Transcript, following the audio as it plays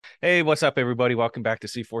Hey, what's up, everybody? Welcome back to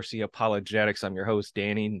C4C Apologetics. I'm your host,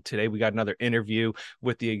 Danny. And today we got another interview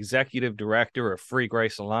with the executive director of Free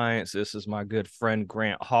Grace Alliance. This is my good friend,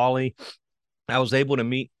 Grant Hawley. I was able to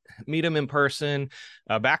meet him in person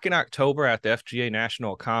back in October at the FGA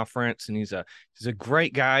National Conference, and he's a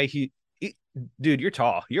great guy. Dude, you're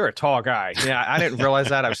tall. You're a tall guy. Yeah, I didn't realize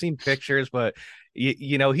that. I've seen pictures, but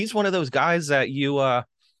he's one of those guys that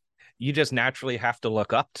you just naturally have to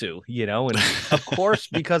look up to, and of course,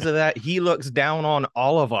 because of that, he looks down on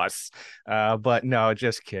all of us. But no,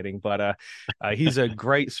 just kidding. But he's a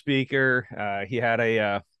great speaker. He had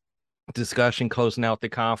a discussion closing out the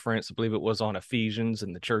conference. I believe it was on Ephesians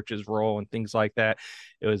and the church's role and things like that.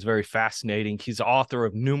 It was very fascinating. He's the author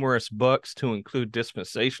of numerous books to include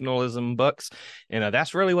dispensationalism books. And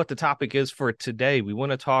that's really what the topic is for today. We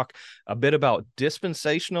want to talk a bit about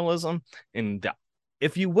dispensationalism and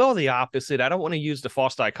if you will, the opposite. I don't want to use the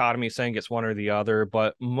false dichotomy saying it's one or the other,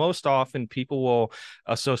 but most often people will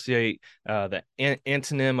associate the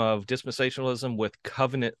antonym of dispensationalism with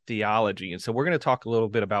covenant theology. And so we're going to talk a little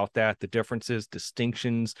bit about that, the differences,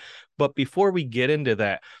 distinctions. But before we get into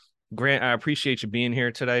that, Grant, I appreciate you being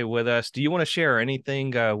here today with us. Do you want to share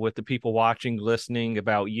anything with the people watching, listening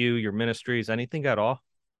about you, your ministries, anything at all?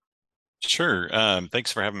 Sure.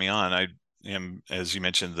 Thanks for having me on. I am, as you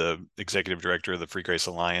mentioned, the executive director of the Free Grace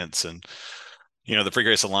Alliance. And, the Free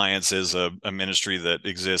Grace Alliance is a ministry that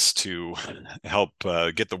exists to help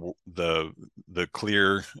get the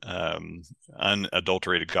clear,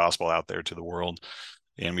 unadulterated gospel out there to the world.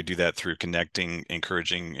 And we do that through connecting,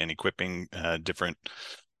 encouraging, and equipping different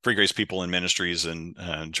Free Grace people in ministries and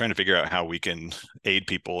trying to figure out how we can aid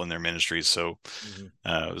people in their ministries. So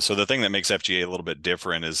the thing that makes FGA a little bit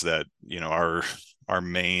different is that our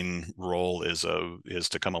main role is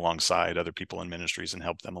to come alongside other people in ministries and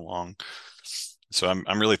help them along. So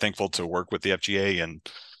I'm really thankful to work with the FGA, and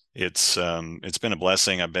it's been a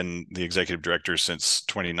blessing. I've been the executive director since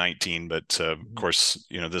 2019, but of course,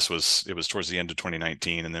 it was towards the end of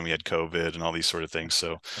 2019, and then we had COVID and all these sort of things.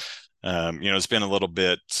 So it's been a little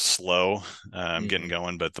bit slow getting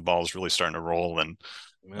going, but the ball is really starting to roll, and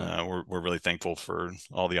we're really thankful for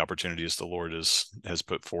all the opportunities the Lord has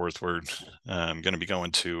put forth. We're going to be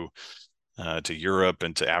going to Europe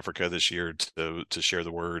and to Africa this year to share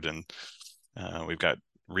the word, and we've got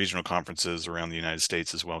regional conferences around the United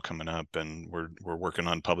States as well coming up, and we're working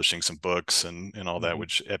on publishing some books and all that,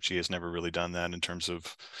 which FGA has never really done that in terms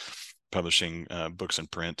of publishing books in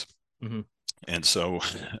print. And so,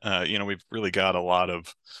 we've really got a lot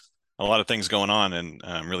of things going on, and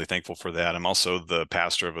I'm really thankful for that. I'm also the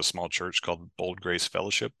pastor of a small church called Bold Grace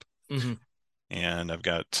Fellowship, and I've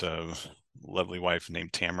got a lovely wife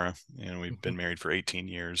named Tamara, and we've been married for 18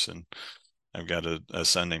 years, and I've got a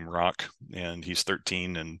son named Rock, and he's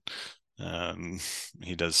 13, and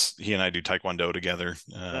he and I do Taekwondo together.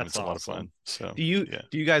 That's it's a lot of awesome. fun. So yeah.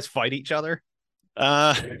 Do you guys fight each other?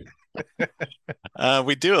 Uh,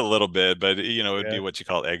 we do a little bit, but it would be Yeah. what you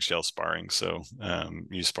call eggshell sparring. So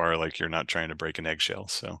you spar like you're not trying to break an eggshell.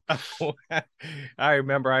 So I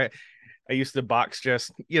remember I used to box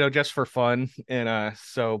just for fun. And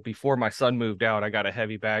so before my son moved out, I got a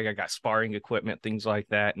heavy bag, I got sparring equipment, things like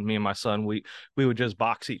that. And me and my son, we would just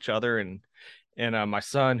box each other. And my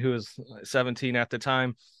son, who was 17 at the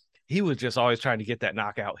time, he was just always trying to get that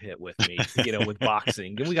knockout hit with me, with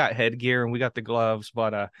boxing. And we got headgear and we got the gloves,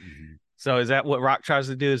 but so is that what Rock tries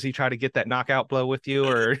to do? Is he try to get that knockout blow with you,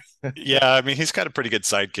 or? yeah, I mean, he's got a pretty good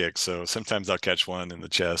sidekick, so sometimes I'll catch one in the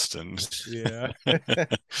chest and Yeah.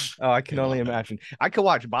 Oh, I can only all that. imagine. I could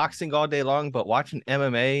watch boxing all day long, but watching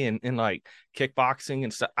MMA and like kickboxing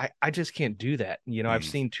and stuff, I just can't do that. I've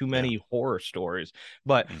seen too Yeah. many horror stories.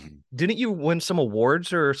 But Mhm. didn't you win some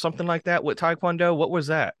awards or something like that with Taekwondo? What was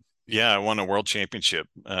that? Yeah, I won a world championship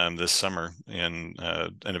this summer in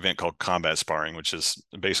an event called combat sparring, which is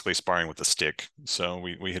basically sparring with a stick. So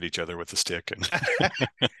we hit each other with a stick, and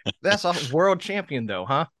That's a world champion though,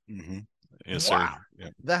 huh? Mhm. Yes, sir. Wow. Yeah.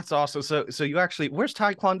 That's awesome. So you actually, where's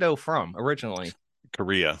Taekwondo from originally?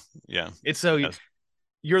 Korea. Yeah. It's so Yes.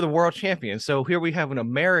 you're the world champion. So here we have an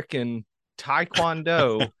American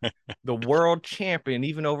Taekwondo, the world champion,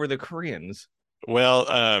 even over the Koreans. Well,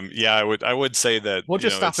 yeah, I would say that, We'll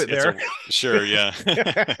just stop it it's a there. sure, yeah.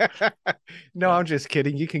 No, Yeah, I'm just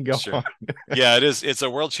kidding. You can go sure. on. Yeah, it is. It's a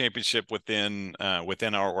world championship within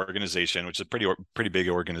our organization, which is a pretty big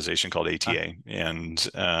organization called ATA, and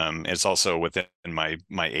it's also within my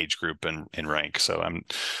age group and rank. So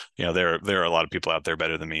there are a lot of people out there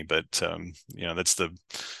better than me, but that's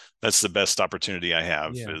the best opportunity I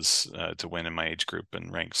have Yeah. is to win in my age group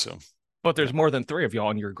and rank. So But there's Yep. more than three of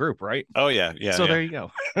y'all in your group, right? Oh yeah, yeah, So yeah. there you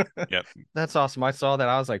go. Yep. That's awesome. I saw that.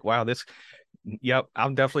 I was like, wow, yep,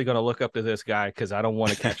 I'm definitely going to look up to this guy because I don't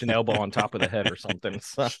want to catch an elbow on top of the head or something.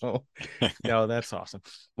 So, no, that's awesome.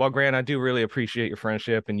 Well, Grant, I do really appreciate your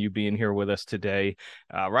friendship and you being here with us today.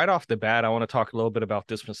 Right off the bat, I want to talk a little bit about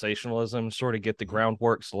dispensationalism, sort of get the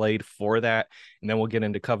groundworks laid for that, and then we'll get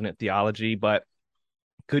into covenant theology. But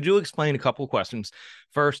could you explain a couple of questions?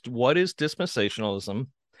 First, what is dispensationalism?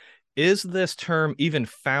 Is this term even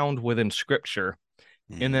found within Scripture?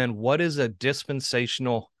 And Mhm. then what is a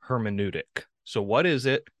dispensational hermeneutic? So what is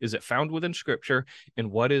it? Is it found within Scripture?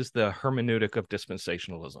 And what is the hermeneutic of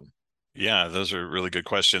dispensationalism? Yeah, those are really good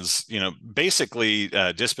questions. Basically,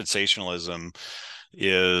 dispensationalism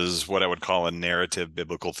is what I would call a narrative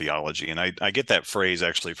biblical theology. And I get that phrase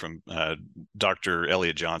actually from Dr.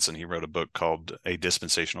 Elliot Johnson. He wrote a book called A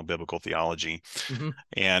Dispensational Biblical Theology. Mm-hmm.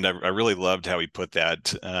 And I really loved how he put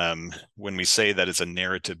that. When we say that it's a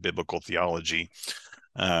narrative biblical theology,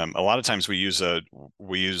 a lot of times we use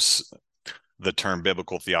the term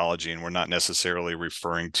biblical theology, and we're not necessarily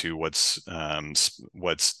referring to what's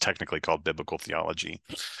technically called biblical theology.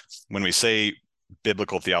 When we say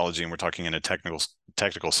biblical theology, and we're talking in a technical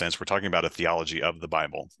sense, we're talking about a theology of the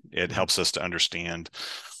Bible. It Mm-hmm. helps us to understand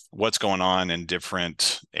what's going on in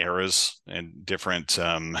different eras and different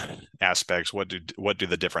aspects. What do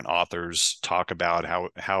the different authors talk about?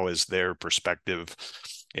 How is their perspective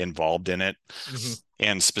involved in it? Mm-hmm.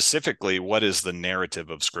 And specifically, what is the narrative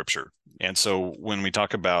of Scripture? And so when we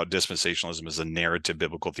talk about dispensationalism as a narrative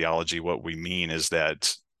biblical theology, what we mean is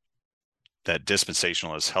that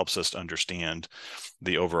dispensationalist helps us to understand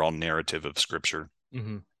the overall narrative of Scripture.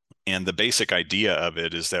 Mm-hmm. And the basic idea of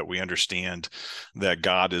it is that we understand that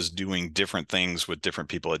God is doing different things with different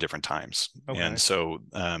people at different times. And Okay. so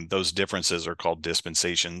those differences are called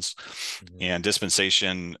dispensations. Mm-hmm. And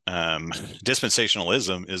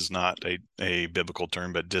dispensationalism is not a biblical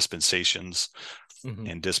term, but dispensations Mm-hmm.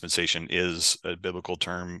 and dispensation is a biblical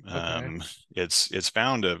term. Okay. It's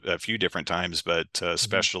found a few different times, but Mm-hmm.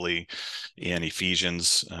 especially in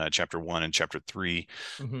Ephesians chapter 1 and chapter 3,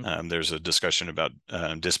 Mm-hmm. there's a discussion about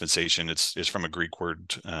dispensation. It's from a Greek word,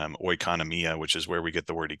 oikonomia, which is where we get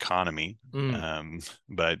the word economy. Mm.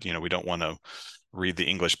 But we don't want to read the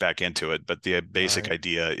English back into it. But the basic Right.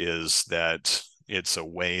 idea is that it's a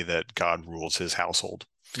way that God rules his household.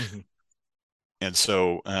 Mm-hmm. And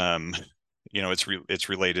so it's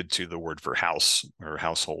related to the word for house or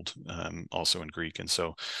household, also in Greek. And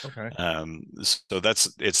so Okay.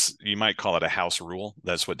 it's you might call it a house rule.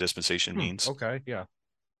 That's what dispensation Hmm. means. Okay. Yeah.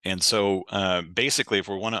 And so basically, if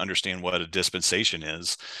we want to understand what a dispensation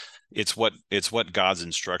is, it's what God's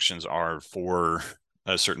instructions are for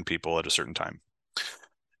a certain people at a certain time.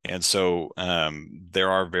 And so there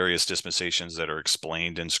are various dispensations that are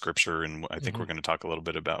explained in Scripture, and I think Mm-hmm. we're going to talk a little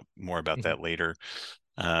bit more about Mm-hmm. that later.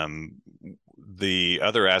 Um,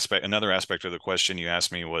 another aspect of the question you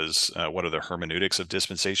asked me was, what are the hermeneutics of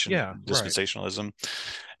Yeah. Right. dispensationalism?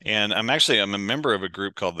 And I'm a member of a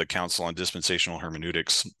group called the Council on Dispensational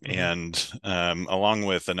Hermeneutics, Mm-hmm. and along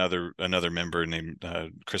with another member named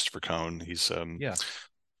Christopher Cohn. Yeah.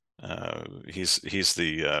 He's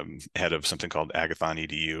the head of something called Agathon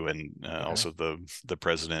EDU, and Okay. also the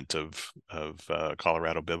president of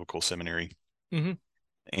Colorado Biblical Seminary. Mm-hmm.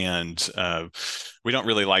 And we don't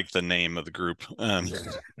really like the name of the group,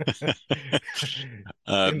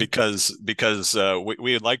 And because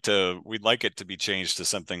we'd like it to be changed to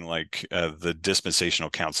something like the Dispensational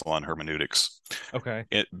Council on Hermeneutics. okay.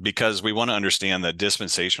 Because we want to understand that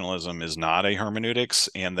dispensationalism is not a hermeneutics,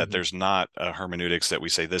 and that Mm-hmm. there's not a hermeneutics that we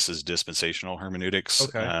say this is dispensational hermeneutics.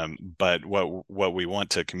 Okay. But what we want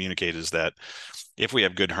to communicate is that if we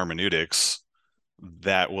have good hermeneutics,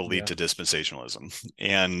 that will lead Yeah. to dispensationalism.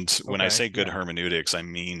 And when I Okay. say good Yeah. hermeneutics, I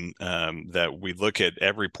mean that we look at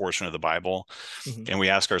every portion of the Bible Mm-hmm. and we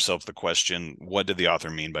ask ourselves the question, what did the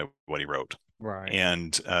author mean by what he wrote? Right.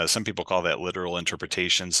 And some people call that literal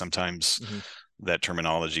interpretation. Sometimes Mm-hmm. that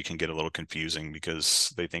terminology can get a little confusing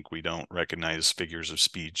because they think we don't recognize figures of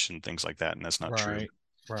speech and things like that, and that's not true. Right.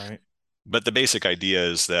 Right. But the basic idea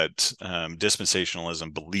is that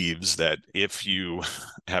dispensationalism believes that if you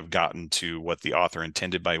have gotten to what the author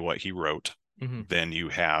intended by what he wrote, Mm-hmm. then you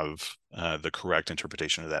have the correct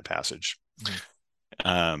interpretation of that passage.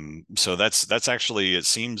 Mm-hmm. So that's actually, it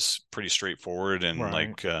seems pretty straightforward and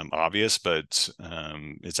Right. like obvious, but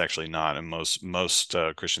it's actually not. And most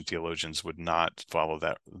Christian theologians would not follow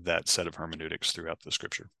that set of hermeneutics throughout the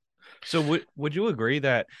Scripture. So would you agree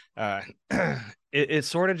that it's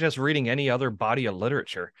sort of just reading any other body of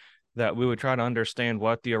literature that we would try to understand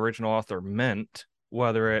what the original author meant,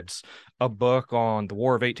 whether it's a book on the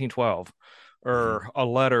War of 1812 Mhm. or a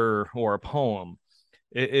letter or a poem.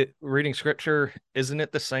 Reading scripture, isn't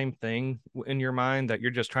it the same thing in your mind that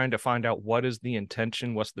you're just trying to find out what is the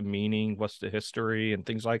intention, what's the meaning, what's the history, and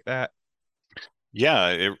things like that? Yeah,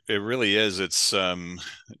 it really is. It's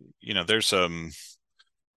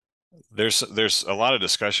there's a lot of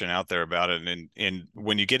discussion out there about it, and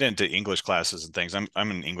when you get into English classes and things, I'm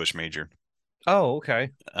an English major. Oh,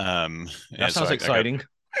 okay. That And so sounds I got exciting.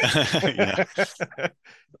 yeah.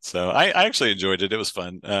 So I actually enjoyed it. It was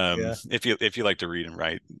fun. Yeah, If you like to read and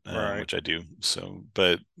write, right. which I do. So,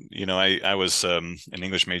 but I was an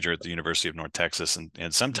English major at the University of North Texas, and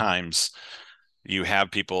Mhm. sometimes you have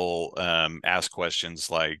people ask questions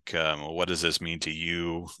like, "What does this mean to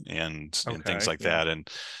you?" and things Okay, like yeah,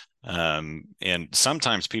 that. And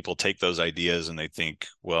sometimes people take those ideas and they think,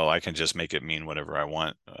 well, I can just make it mean whatever I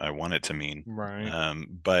want it to mean. right.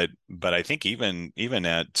 But I think even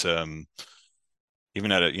at a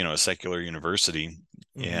secular university,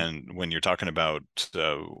 Hmm. and when you're talking about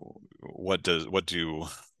what does what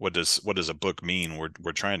does a book mean,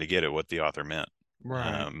 we're trying to get at what the author meant.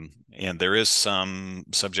 Right. And there is some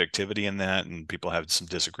subjectivity in that, and people have some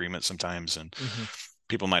disagreement sometimes, and Hmm.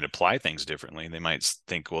 people might apply things differently. They might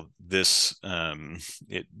think, well, this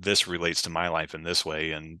relates to my life in this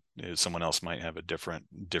way, and someone else might have a different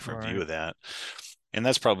view Right. of that. And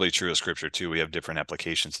that's probably true of scripture too. We have different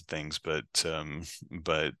applications of things, but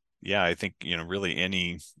yeah, I think really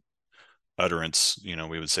any utterance,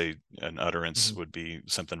 we would say an utterance Hmm. would be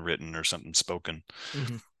something written or something spoken.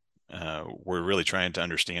 Hmm. We're really trying to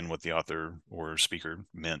understand what the author or speaker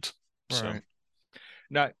meant. So, Right.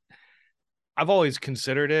 Now, I've always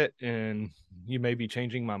considered it, and you may be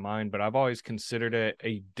changing my mind, but I've always considered it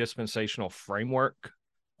a dispensational framework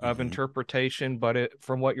of mhm. interpretation. But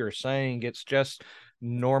from what you're saying, it's just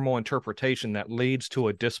normal interpretation that leads to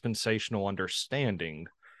a dispensational understanding.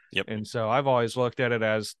 Yep. And so I've always looked at it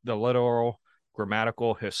as the literal,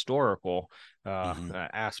 grammatical, historical Hmm.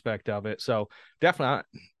 aspect of it. So definitely,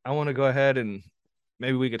 I want to go ahead and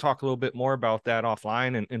maybe we could talk a little bit more about that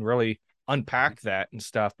offline and really unpack that and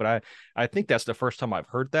stuff. But I think that's the first time I've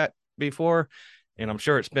heard that before. And I'm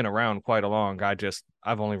sure it's been around quite a long.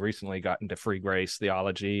 I've only recently gotten to free grace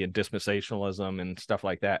theology and dispensationalism and stuff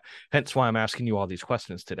like that. Hence why I'm asking you all these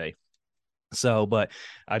questions today. So, but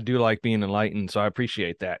I do like being enlightened, so I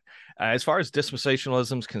appreciate that. As far as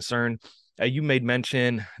dispensationalism is concerned, you made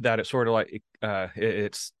mention that it's sort of like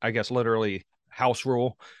it's, I guess, literally house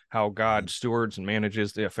rule, how Hmm. God stewards and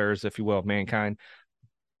manages the affairs, if you will, of mankind.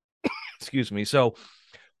 Excuse me. So,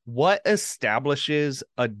 what establishes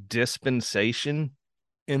a dispensation?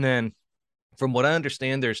 And then, from what I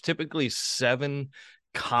understand, there's typically seven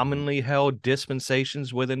Hmm. commonly held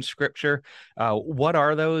dispensations within Scripture. What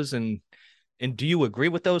are those, and do you agree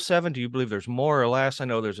with those seven? Do you believe there's more or less? I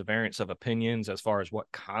know there's a variance of opinions as far as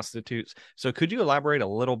what constitutes. So, could you elaborate a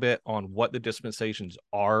little bit on what the dispensations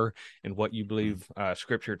are and what you believe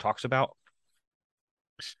Scripture talks about?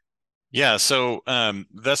 Yeah, so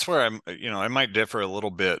that's where I might differ a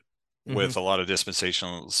little bit Hmm. with a lot of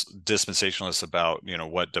dispensationalists about,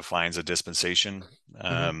 what defines a dispensation. Hmm.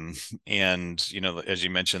 Um, and, as you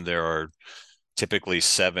mentioned, there are typically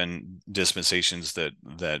seven dispensations that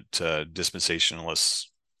dispensationalists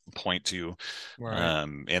point to. Right.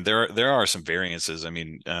 And there are some variances. I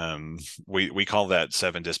mean, we call that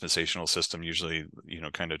seven dispensational system usually,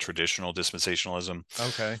 kind of traditional dispensationalism.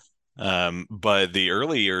 Okay. But the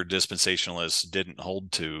earlier dispensationalists didn't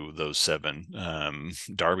hold to those seven.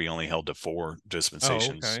 Darby only held to four Oh,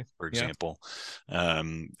 dispensations, okay. for Yeah. example.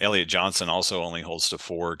 Elliot Johnson also only holds to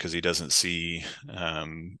four because he doesn't see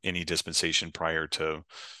any dispensation prior to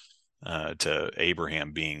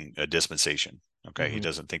Abraham being a dispensation. Okay, he Hmm.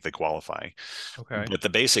 doesn't think they qualify. Okay. But the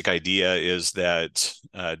basic idea is that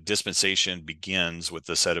dispensation begins with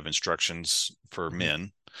a set of instructions for Hmm.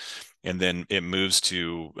 men, and then it moves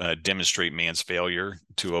to demonstrate man's failure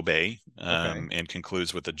to obey, Okay. and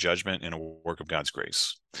concludes with a judgment and a work of God's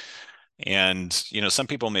grace. And some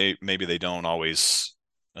people maybe they don't always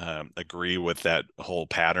agree with that whole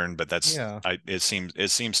pattern, but Yeah. it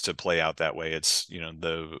seems to play out that way. It's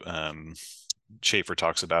the Schaeffer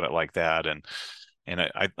talks about it like that, and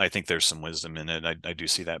I think there's some wisdom in it. I do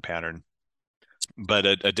see that pattern. But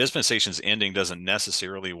a dispensation's ending doesn't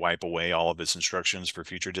necessarily wipe away all of its instructions for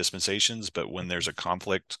future dispensations. But when there's a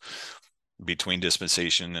conflict between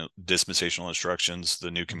dispensational instructions,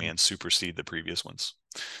 the new Hmm. commands supersede the previous ones.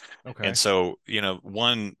 And Okay. so,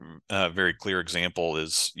 one very clear example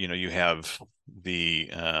is, you have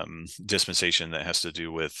the dispensation that has to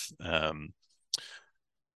do with Adam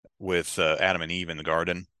and Eve in the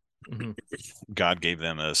garden. Mm-hmm. God gave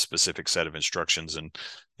them a specific set of instructions, and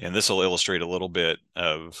this will illustrate a little bit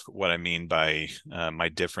of what I mean by my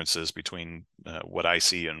differences between what I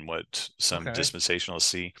see and what some Okay. dispensationalists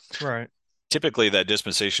see. Right. Typically, that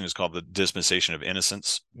dispensation is called the dispensation of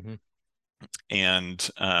innocence, Mm-hmm. and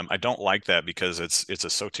I don't like that because it's a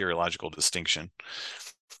soteriological distinction,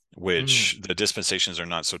 Mm. which the dispensations are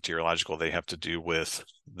not soteriological. They have to do with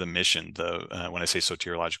the mission. When I say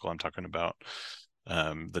soteriological, I'm talking about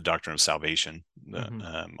the doctrine of salvation.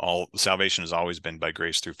 Mm-hmm. All salvation has always been by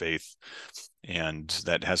grace through faith, and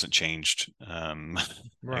that hasn't changed,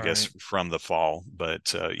 I guess, Right. from the fall.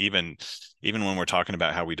 But even when we're talking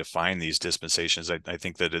about how we define these dispensations, I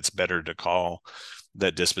think that it's better to call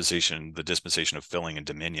that dispensation the dispensation of filling and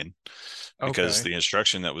dominion, because Okay. the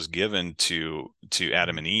instruction that was given to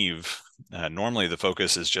Adam Mhm. and Eve, normally the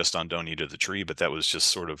focus is just on don't eat of the tree, but that was just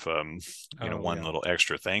sort of Oh one yeah. little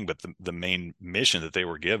extra thing. But the main mission that they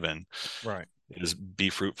were given Right. is be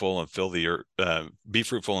fruitful and fill the earth, be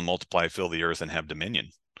fruitful and multiply, fill the earth, and have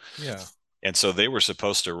dominion. Yeah. And so they were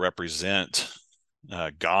supposed to represent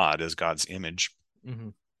God as God's image, Mm-hmm.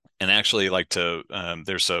 and actually like to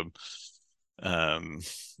um,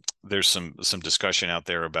 there's some discussion out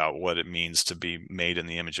there about what it means to be made in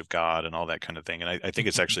the image of God and all that kind of thing. And I think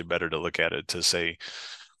it's actually better to look at it to say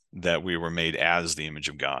that we were made as the image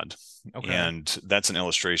of God. Okay. And that's an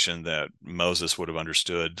illustration that Moses would have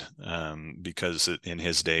understood, because in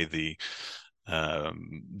his day,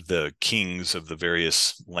 the kings of the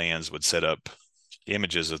various lands would set up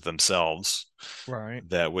images of themselves Right.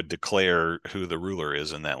 that would declare who the ruler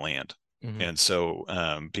is in that land. Mm-hmm. And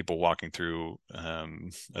so people walking through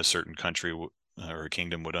a certain country or a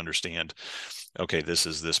kingdom would understand, okay, this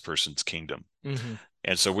is this person's kingdom. Mm-hmm.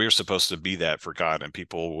 And so we're supposed to be that for God. And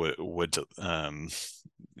people would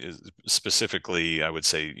specifically, I would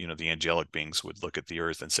say, the angelic beings would look at the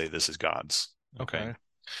earth and say, this is God's. Okay. Okay.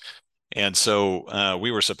 And so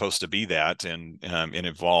we were supposed to be that, and it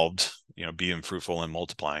involved, being fruitful and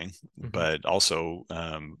multiplying, Mm-hmm. but also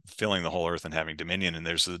filling the whole earth and having dominion. And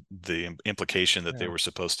there's the implication that they Yeah. were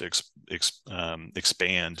supposed to expand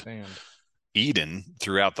Expand. Eden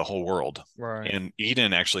throughout the whole world. Right. And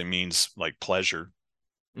Eden actually means like pleasure.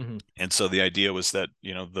 Mm-hmm. And so the idea was that,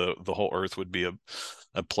 the whole earth would be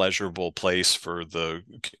a pleasurable place for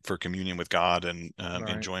communion with God and Right.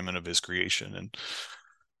 enjoyment of his creation.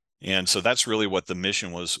 And so that's really what the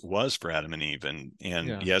mission was for Adam and Eve. And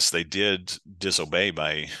Yeah. yes, they did disobey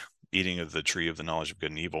by eating of the tree of the knowledge of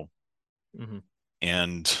good and evil. Mm-hmm.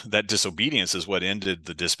 And that disobedience is what ended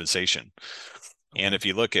the dispensation. And Okay. if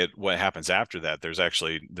you look at what happens after that,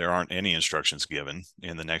 there aren't any instructions given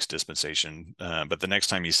in the next dispensation. But the next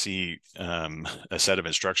time you see a set of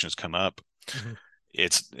instructions come up, Mm-hmm.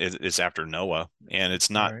 it's after Noah, and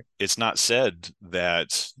Right. it's not said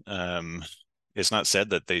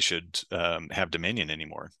that they should have dominion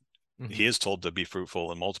anymore. Mm-hmm. He is told to be fruitful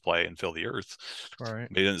and multiply and fill the earth. Right.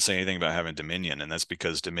 But he didn't say anything about having dominion, and that's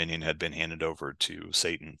because dominion had been handed over to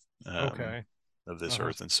Satan, Okay. of this Uh-huh.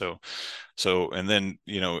 earth. And and then,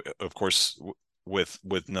 of course, with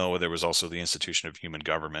Noah, there was also the institution of human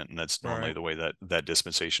government, and that's normally Right. the way that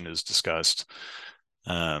dispensation is discussed.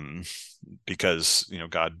 Um, because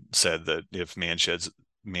God said that if man sheds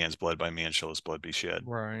man's blood, by man shall his blood be shed.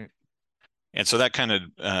 Right. And so that kind of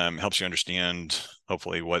helps you understand,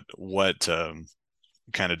 hopefully, what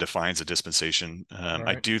kind of defines a dispensation.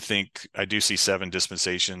 Right. I do see 7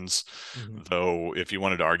 dispensations, Mm-hmm. though if you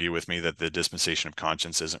wanted to argue with me that the dispensation of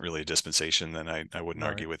conscience isn't really a dispensation, then I wouldn't Right.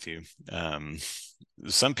 argue with you.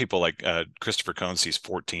 Some people like Christopher Cone sees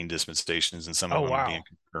 14 dispensations, and some of Oh them being wow.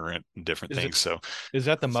 concurrent and different Is it things. So is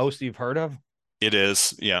that the most you've heard of? it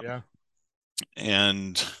is, yeah. Yeah.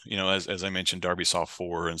 And as I mentioned, Darby saw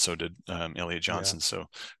 4, and so did Elliot Yeah. Johnson. Or So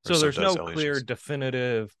so there's does no Elliot clear, Johnson.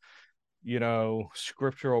 definitive,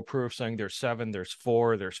 scriptural proof saying there's 7, there's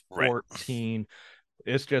 4, there's Right. 14.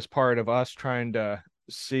 It's just part of us trying to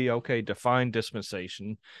see, okay, define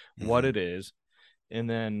dispensation, what Mm-hmm. it is, and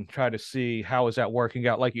then try to see how is that working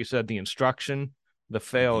out. Like you said, the instruction, the Mm-hmm.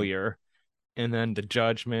 failure, and then the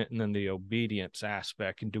judgment, and then the obedience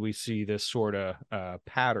aspect. And do we see this sort of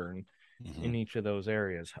pattern Mm-hmm. in each of those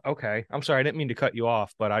areas? Okay. I'm sorry, I didn't mean to cut you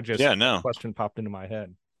off, but Yeah, that no. question popped into my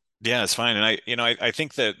head. Yeah, it's fine. And I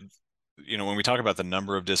think that, when we talk about the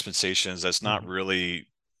number of dispensations, that's not Mm-hmm. really,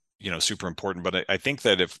 super important. But I think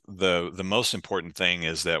that if the most important thing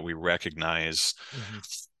is that we recognize Mm-hmm.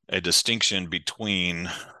 a distinction between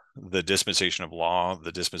the dispensation of law,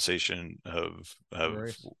 the dispensation of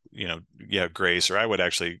Grace. grace, or I'd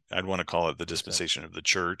want to call it the What's that? dispensation of the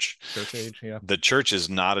church. Church age? Yeah. The church is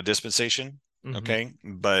not a dispensation. Mm-hmm. Okay,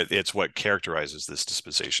 but it's what characterizes this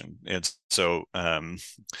dispensation. And so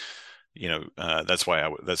that's why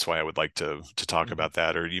I would like to talk Mm-hmm. about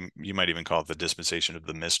that, or you might even call it the dispensation of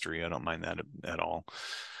the mystery. I don't mind that at all.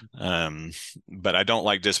 But I don't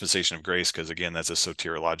like dispensation of grace because, again, that's a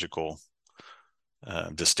soteriological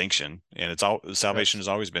distinction, and it's all salvation That's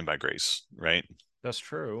has always been by grace, right? that's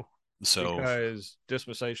true, So, because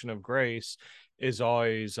dispensation of grace is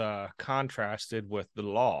always contrasted with the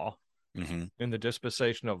law, mhm. and the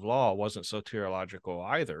dispensation of law wasn't soteriological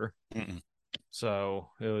either. Mm-mm. So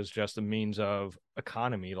it was just a means of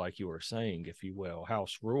economy, like you were saying, if you will,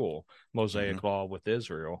 house rule, Mosaic Mhm. law with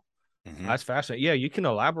Israel. Mhm. That's fascinating. Yeah, you can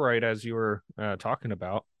elaborate as you were talking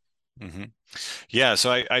about. Mhm. Yeah,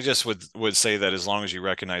 so I just would say that as long as you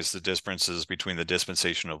recognize the differences between the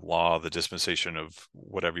dispensation of law, the dispensation of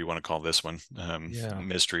whatever you want to call this one, Yeah.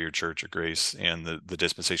 mystery or church or grace, and the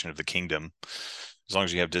dispensation of the kingdom, as long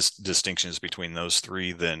as you have distinctions between those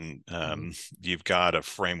three, then Mm-hmm. you've got a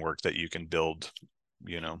framework that you can build,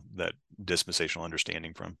 that dispensational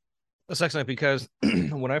understanding from. That's excellent, because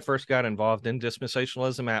when I first got involved in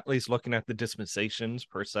dispensationalism, at least looking at the dispensations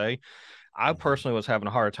per se, I Hmm. personally was having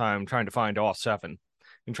a hard time trying to find all seven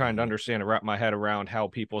and trying to Hmm. understand and wrap my head around how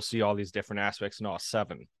people see all these different aspects in all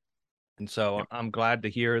seven. And so Yep. I'm glad to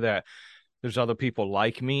hear that there's other people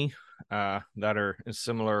like me that are in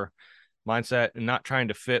similar mindset and not trying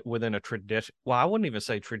to fit within a tradition. Well, I wouldn't even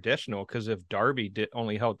say traditional, because if Darby did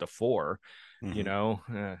only held to four, Hmm.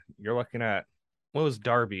 you're looking at, what was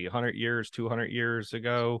Darby, 100 years, 200 years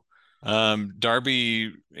ago?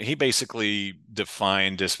 Darby, he basically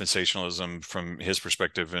defined dispensationalism from his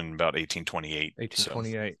perspective in about 1828. So,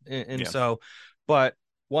 1828. And yeah. so, but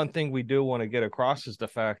one thing we do want to get across is the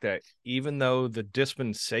fact that even though the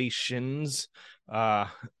dispensations uh,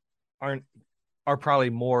 aren't are probably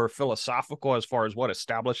more philosophical as far as what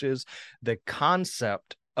establishes, the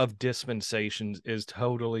concept of dispensations is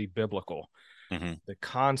totally biblical. Hmm. The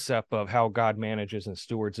concept of how God manages and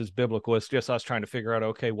stewards is biblical. It's just us trying to figure out,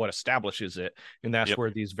 okay, what establishes it, and that's Yep. where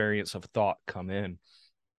these variants of thought come in.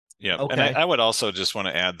 Yep. And Okay. I would also just want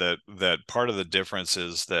to add that part of the difference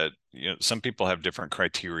is that some people have different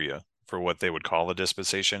criteria for what they would call a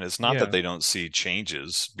dispensation. It's not that Yeah. they don't see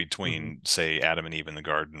changes Mm-hmm. between, say, Adam and Eve in the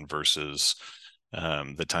garden versus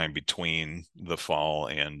the time between the fall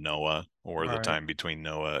and Noah, or the Right. time between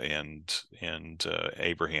Noah and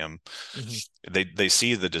Abraham. Mm-hmm. They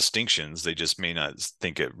see the distinctions. They just may not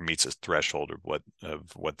think it meets a threshold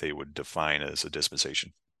of what they would define as a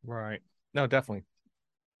dispensation. Right. No, definitely.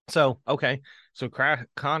 So, okay. So,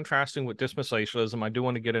 contrasting with dispensationalism, I do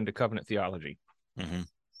want to get into covenant theology. Hmm.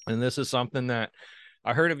 And this is something that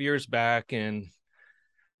I heard of years back, and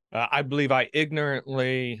I believe I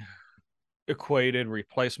ignorantly equated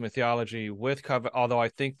replacement theology with covenant, although I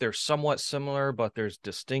think they're somewhat similar, but there's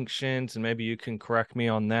distinctions, and maybe you can correct me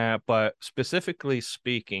on that. But specifically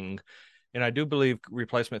speaking, and I do believe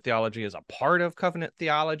replacement theology is a part of covenant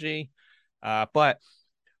theology, but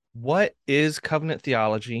what is covenant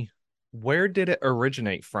theology? Where did it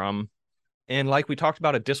originate from? And like we talked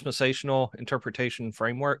about a dispensational interpretation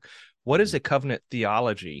framework, what is Hmm. a covenant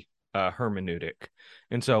theology hermeneutic?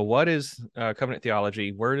 And so, what is covenant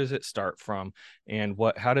theology? Where does it start from? And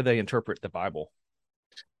how do they interpret the Bible?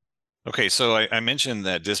 Okay, so I mentioned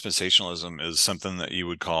that dispensationalism is something that you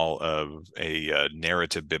would call a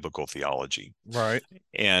narrative biblical theology. Right.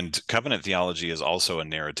 And covenant theology is also a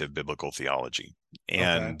narrative biblical theology. Okay.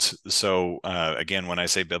 And so, again, when I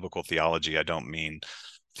say biblical theology, I don't mean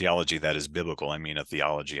theology that is biblical. I mean a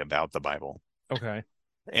theology about the Bible. Okay.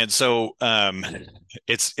 And so,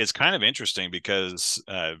 it's kind of interesting because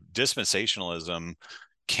dispensationalism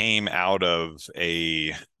came out of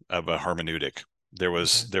a hermeneutic. Okay. There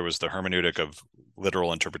was the hermeneutic of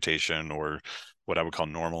literal interpretation, or what I would call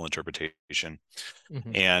normal interpretation,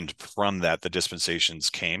 Hmm. and from that the dispensations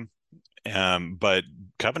came. But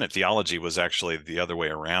covenant theology was actually the other way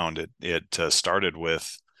around. It started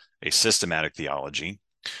with a systematic theology,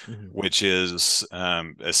 Hmm. which is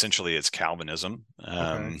essentially it's Calvinism.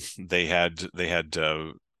 Okay. They had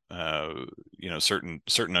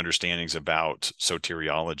certain understandings about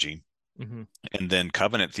soteriology, Hmm. and then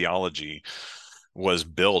covenant theology was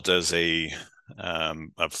built as a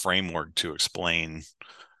framework to explain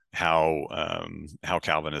how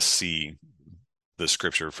Calvinists see the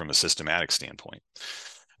scripture from a systematic standpoint.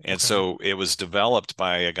 And Okay. so it was developed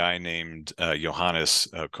by a guy named Johannes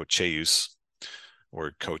Kocheus,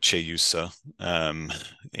 or Kocheusa,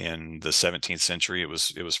 in the 17th century. It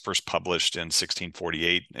was first published in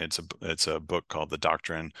 1648. It's a book called The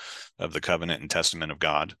Doctrine of the Covenant and Testament of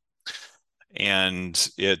God. and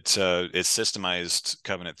it systemized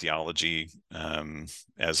covenant theology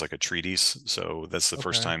as like a treatise. So that's the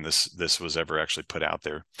first time this was ever actually put out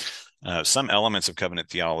there. Some elements of covenant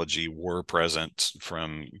theology were present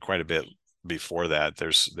from quite a bit before that.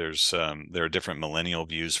 There are different millennial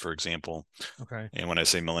views, for example. Okay. And when I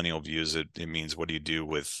say millennial views, it means, what do you do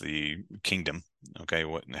with the kingdom? Okay,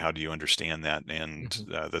 how do you understand that? And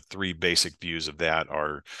the three basic views of that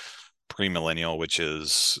are premillennial, which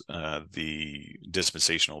is the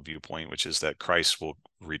dispensational viewpoint, which is that Christ will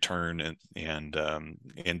return and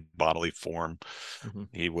in bodily form.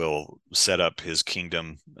 He will set up his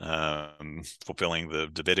kingdom, fulfilling the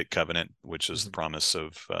Davidic covenant, which is the promise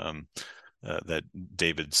of that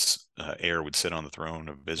David's heir would sit on the throne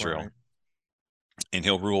of Israel. Right. And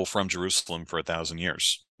he'll rule from Jerusalem for 1,000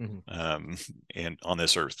 years, and on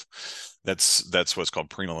this earth. That's what's called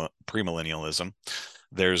premillennialism.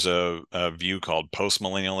 There's a view called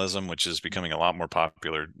postmillennialism, which is becoming a lot more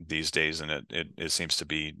popular these days, and it seems to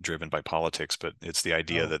be driven by politics. But it's the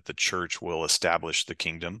idea that the church will establish the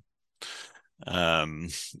kingdom.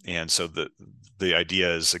 And so the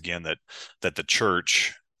idea is, again, that the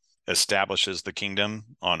church establishes the kingdom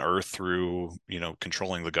on earth through,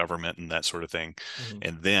 controlling the government and that sort of thing.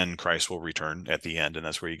 And then Christ will return at the end. And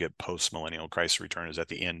that's where you get post-millennial. Christ's return is at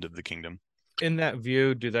the end of the kingdom. In that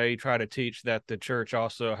view, do they try to teach that the church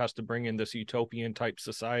also has to bring in this utopian type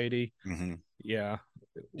society? Yeah.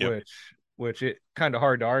 Yep. Which it kind of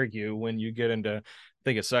hard to argue when you get into, I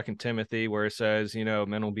think it's 2 Timothy, where it says,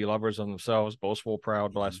 men will be lovers of themselves, boastful,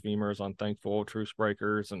 proud, blasphemers, unthankful, truce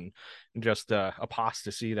breakers, and just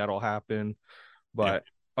apostasy that'll happen. But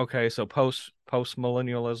okay, so post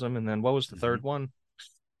millennialism, and then what was the third one?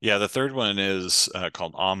 Yeah, the third one is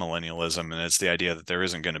called amillennialism, and it's the idea that there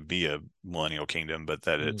isn't going to be a millennial kingdom, but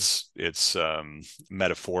that it's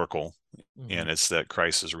metaphorical, and it's that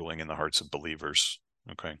Christ is ruling in the hearts of believers.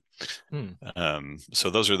 Okay. So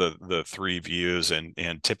those are the three views,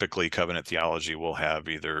 and typically covenant theology will have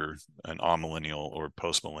either an amillennial or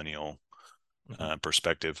postmillennial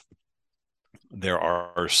perspective. There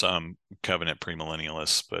are some covenant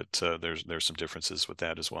premillennialists, but there's some differences with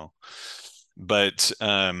that as well. But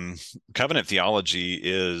covenant theology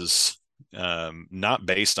is not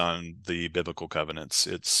based on the biblical covenants.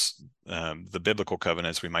 It's the biblical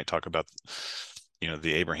covenants. We might talk about,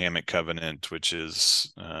 the Abrahamic covenant, which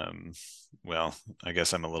is, well, I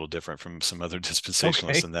guess I'm a little different from some other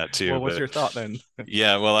dispensationalists in that too. Well, what's your thought then?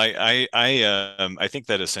 Yeah, well, I think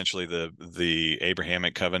that essentially the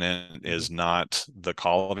Abrahamic covenant is not the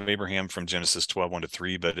call of Abraham from Genesis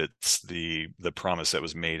 12:1-3, but it's the promise that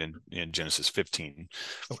was made in Genesis 15.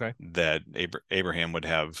 Okay. That Abraham would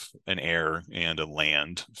have an heir and a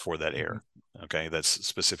land for that heir. Okay, that's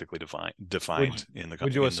specifically defined in the.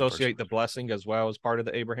 Would you associate the blessing as well as part of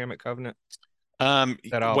the Abrahamic covenant?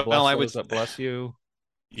 That I'll well, bless I those that bless you.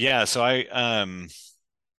 Yeah, so I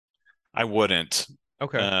wouldn't.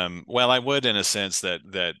 Okay. Well, I would, in a sense that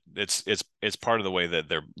it's part of the way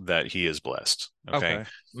that he is blessed. Okay.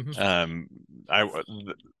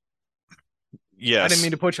 Yes. I didn't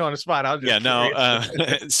mean to put you on the spot. I was just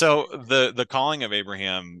curious. So the calling of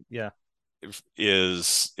Abraham,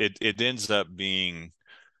 is it ends up being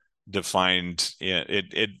defined.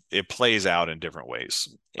 It plays out in different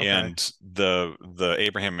ways, and the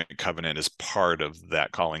Abrahamic covenant is part of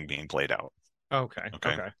that calling being played out. Okay.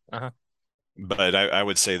 But I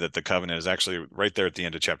would say that the covenant is actually right there at the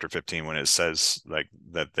end of chapter 15 when it says like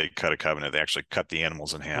that they cut a covenant. They actually cut the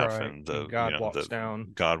animals in half, and God walks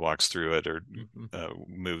down. God walks through it, or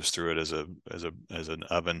moves through it as an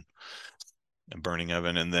oven, a burning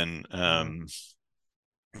oven, and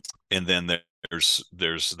then there's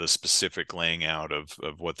the specific laying out of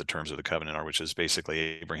what the terms of the covenant are, which is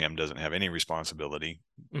basically Abraham doesn't have any responsibility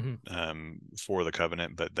for the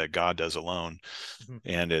covenant, but that God does alone.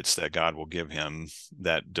 And it's that God will give him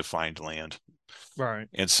that defined land. Right.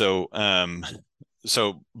 And so,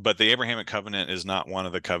 but the Abrahamic covenant is not one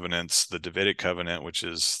of the covenants. The Davidic covenant, which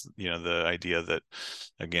is, the idea that,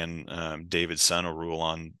 again, David's son will rule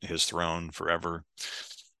on his throne forever.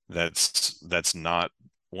 That's not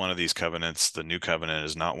one of these covenants. The new covenant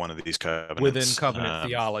is not one of these covenants within covenant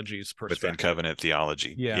theology's perspective. Within covenant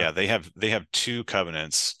theology. Yeah, they have two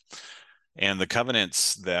covenants, and the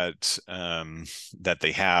covenants that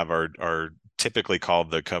they have are typically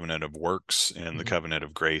called the covenant of works and the covenant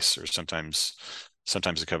of grace, or sometimes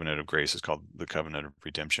the covenant of grace is called the covenant of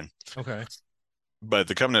redemption. Okay. But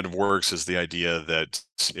the covenant of works is the idea that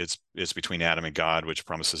it's between Adam and God, which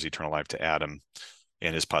promises eternal life to Adam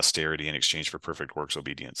and his posterity in exchange for perfect works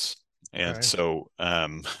obedience. And so,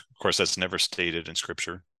 of course, that's never stated in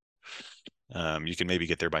Scripture. You can maybe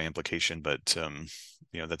get there by implication, but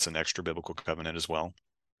that's an extra biblical covenant as well.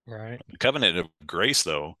 Right. The covenant of grace,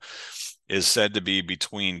 though, is said to be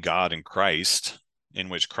between God and Christ, in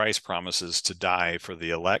which Christ promises to die for the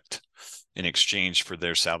elect in exchange for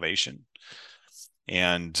their salvation.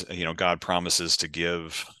 And God promises to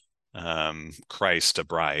give Christ a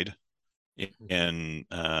bride in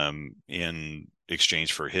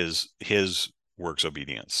exchange for his works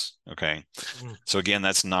obedience. Okay, so again,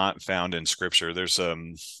 that's not found in Scripture. There's a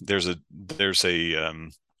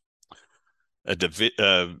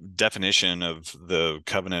definition of the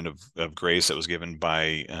covenant of grace that was given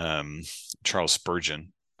by Charles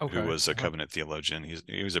Spurgeon, who was a covenant theologian.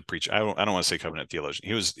 He was a preacher. I don't want to say covenant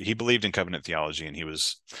theologian. He believed in covenant theology, and he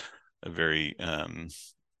was a very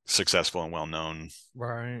successful and well-known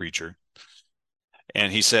preacher.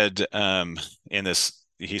 And he said, in this,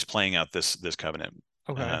 he's playing out this covenant.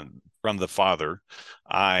 From the Father,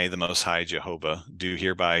 I, the Most High Jehovah, do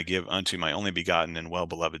hereby give unto my only begotten and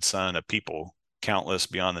well-beloved Son a people countless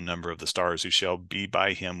beyond the number of the stars, who shall be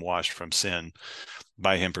by him washed from sin,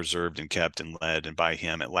 by him preserved and kept and led, and by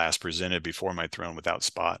him at last presented before my throne without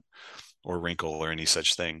spot or wrinkle or any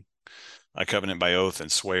such thing. I covenant by oath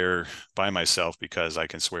and swear by myself, because I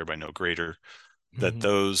can swear by no greater, that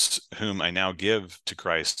those whom I now give to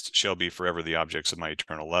Christ shall be forever the objects of my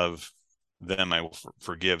eternal love. Them I will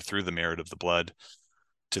forgive through the merit of the blood.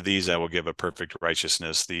 To these I will give a perfect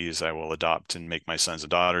righteousness. These I will adopt and make my sons and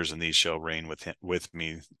daughters, and these shall reign with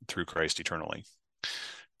me through Christ eternally.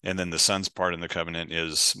 And then the Son's part in the covenant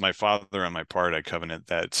is, my Father, on my part, I covenant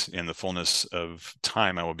that in the fullness of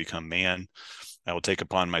time I will become man. I will take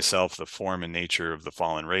upon myself the form and nature of the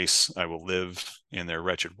fallen race. I will live in their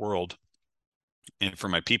wretched world. And for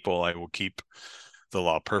my people, I will keep the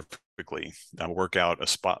law perfectly. I will work out a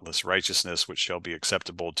spotless righteousness, which shall be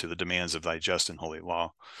acceptable to the demands of thy just and holy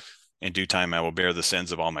law. In due time, I will bear the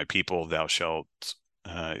sins of all my people. Thou shalt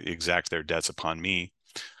exact their debts upon me.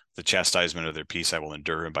 The chastisement of their peace I will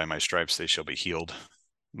endure, and by my stripes they shall be healed.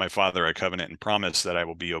 My Father, I covenant and promise that I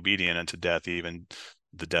will be obedient unto death, even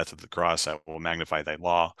the death of the cross. I will magnify thy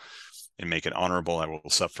law and make it honorable. I will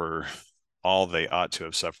suffer all they ought to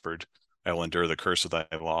have suffered. I will endure the curse of thy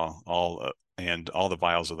law. And all the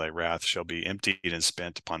vials of thy wrath shall be emptied and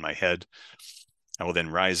spent upon my head. I will then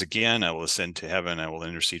rise again. I will ascend to heaven. I will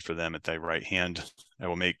intercede for them at thy right hand. I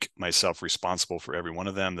will make myself responsible for every one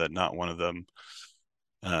of them, that not one of them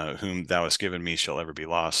whom thou hast given me shall ever be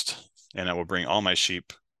lost. And I will bring all my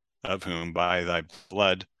sheep, of whom by thy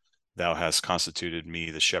blood thou hast constituted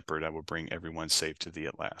me the shepherd. I will bring everyone safe to thee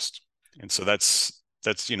at last. And so that's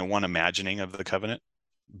one imagining of the covenant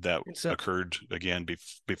that occurred again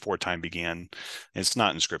before time began. It's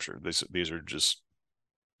not in Scripture. These are just,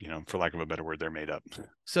 for lack of a better word, they're made up.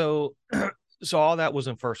 So all that was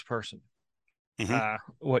in first person.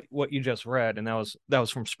 What you just read, and that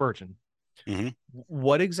was from Spurgeon.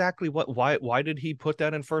 What exactly? Why did he put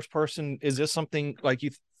that in first person? Is this something, like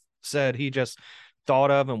you said, he just thought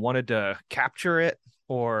of and wanted to capture it?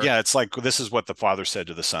 Or yeah, it's like, this is what the Father said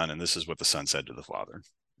to the Son, and this is what the Son said to the Father,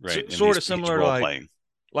 right? So, sort of similar to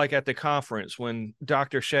like at the conference when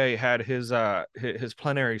Dr. Shea had his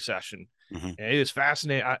plenary session. And it was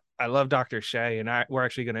fascinating. I love Dr. Shea, and we're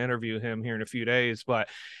actually going to interview him here in a few days. But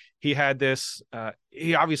he had this.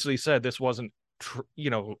 He obviously said this wasn't,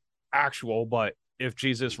 actual, but if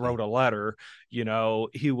Jesus wrote a letter,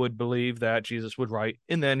 he would believe that Jesus would write.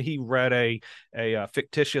 And then he read a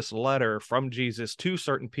fictitious letter from Jesus to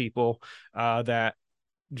certain people that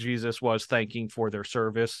Jesus was thanking for their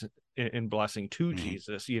service in blessing to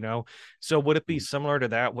Jesus. So would it be similar to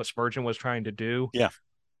that, what Spurgeon was trying to do? Yeah.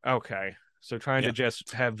 Okay. So trying to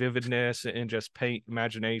just have vividness and just paint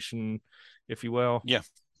imagination, if you will. Yeah.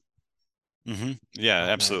 Yeah,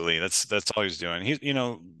 absolutely. That's all he's doing.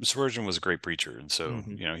 Spurgeon was a great preacher, and so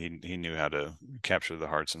he knew how to capture the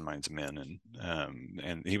hearts and minds of men,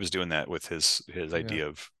 and he was doing that with his idea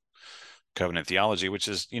of covenant theology, which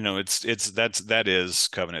is, that is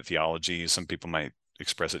covenant theology. Some people might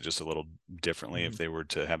express it just a little differently if they were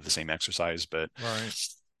to have the same exercise, but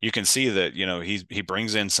you can see that he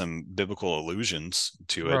brings in some biblical allusions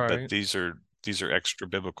to it, but these are extra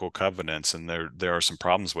biblical covenants, and there are some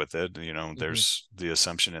problems with it. There's the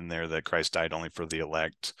assumption in there that Christ died only for the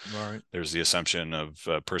elect. There's the assumption of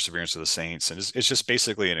perseverance of the saints, and it's just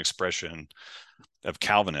basically an expression of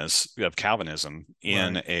Calvinism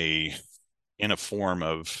in a form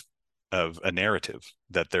of a narrative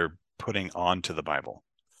that they're putting onto the Bible.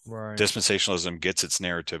 Dispensationalism gets its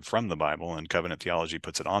narrative from the Bible, and covenant theology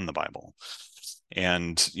puts it on the Bible.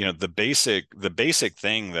 And the basic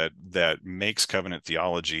thing that makes covenant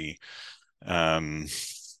theology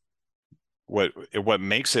what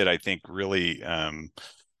makes it, I think, really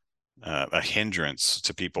a hindrance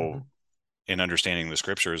to Mm-hmm. people in understanding the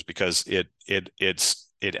scriptures, because it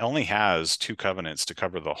only has two covenants to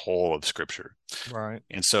cover the whole of scripture. Right.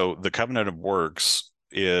 And so the covenant of works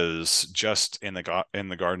is just in the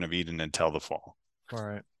Garden of Eden until the fall.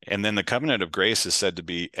 Right. And then the covenant of grace is said to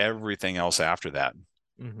be everything else after that.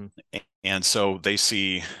 Mm-hmm. And so they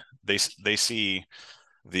see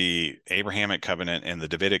the Abrahamic covenant and the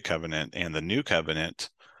Davidic covenant and the new covenant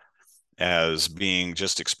as being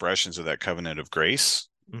just expressions of that covenant of grace,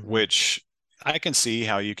 Mm-hmm. which I can see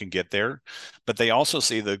how you can get there, but they also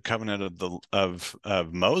see the covenant of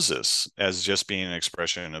Moses as just being an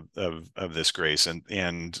expression of this grace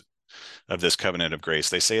and of this covenant of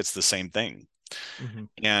grace. They say it's the same thing, Mm-hmm.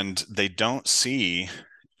 and they don't see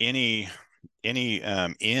any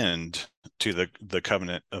end to the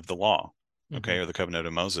covenant of the law, Mm-hmm. okay, or the covenant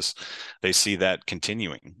of Moses. They see that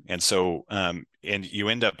continuing, and so and you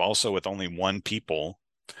end up also with only one people.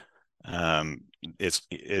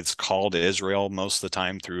 It's called Israel most of the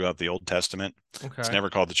time throughout the Old Testament. It's Okay. never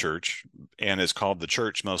called the church, and it's called the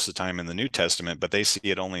church most of the time in the New Testament, but they see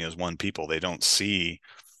it only as one people. They don't see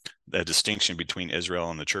the distinction between Israel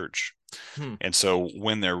and the church. Hmm. And so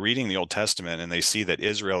when they're reading the Old Testament and they see that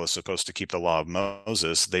Israel is supposed to keep the law of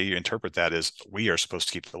Moses, they interpret that as we are supposed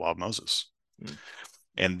to keep the law of Moses. Hmm.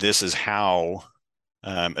 And this is how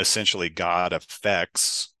essentially God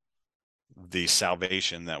affects the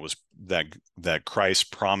salvation that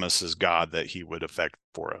Christ promises God that he would effect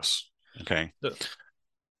for us. Okay. So,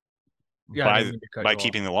 yeah, I didn't By mean to cut by you off.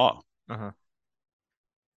 keeping the law. Uh-huh.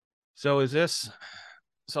 So is this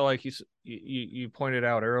so like you pointed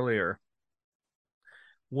out earlier,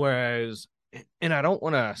 whereas, and I don't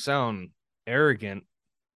want to sound arrogant,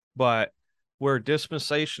 but where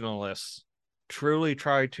dispensationalists truly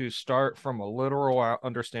try to start from a literal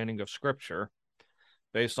understanding of scripture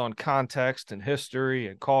based on context and history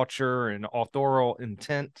and culture and authorial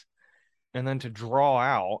intent, and then to draw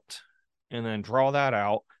out and then draw that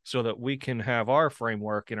out so that we can have our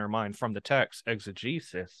framework in our mind from the text,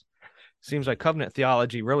 exegesis. Seems like covenant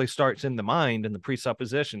theology really starts in the mind and the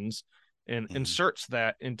presuppositions and Mhm. inserts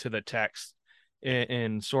that into the text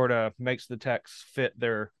and sort of makes the text fit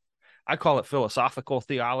their, I call it philosophical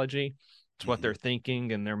theology. It's what they're Mhm.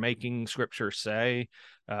 thinking and they're making scripture say.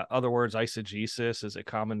 Other words, eisegesis is a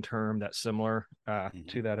common term that's similar to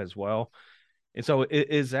Mhm. that as well. And so,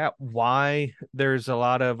 is that why there's a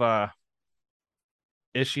lot of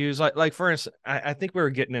issues? Like for instance, I think we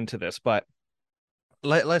were getting into this, but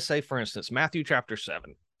let's say, for instance, Matthew chapter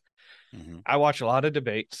 7. Mhm. I watch a lot of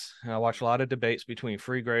debates. I watch a lot of debates between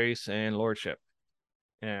free grace and lordship,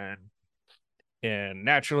 and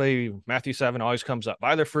naturally, Matthew 7 always comes up.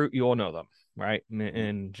 By their fruit, you will know them, right? Mhm.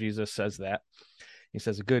 And Jesus says that. He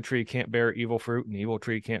says a good tree can't bear evil fruit, and an evil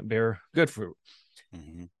tree can't bear good fruit.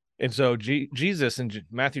 Mhm. And so Jesus in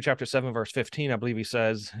Matthew chapter 7, verse 15, I believe he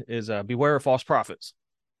says, is beware of false prophets.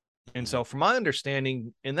 And Mhm. so, from my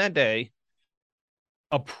understanding, in that day,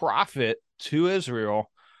 a prophet to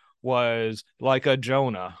Israel was like a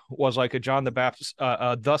Jonah, was like a John the Baptist,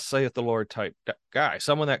 thus saith the Lord type guy,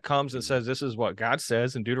 someone that comes and Mhm. says, this is what God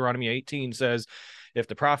says. And Deuteronomy 18 says, if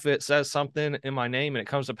the prophet says something in my name and it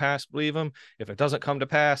comes to pass, believe him. If it doesn't come to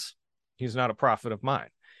pass, he's not a prophet of mine.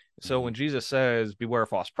 So when Mhm. Jesus says, beware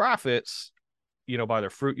false prophets, by their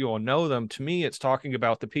fruit you will know them. To me, it's talking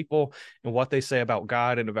about the people and what they say about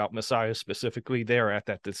God and about Messiah specifically there at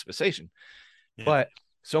that dispensation. Yeah. But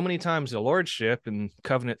so many times the lordship and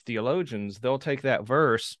covenant theologians, they'll take that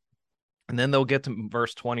verse and then they'll get to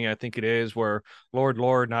verse 20, I think it is, where Lord,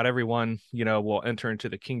 Lord, not everyone, will enter into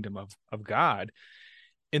the kingdom of God.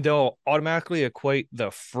 And they'll automatically equate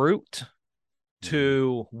the fruit Mhm.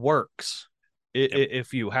 to works. Yep.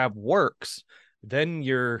 If you have works, then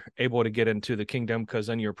you're able to get into the kingdom because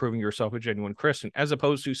then you're proving yourself a genuine Christian, as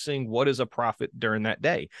opposed to seeing what is a prophet during that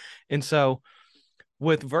day. And so,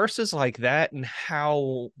 with verses like that and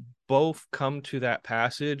how both come to that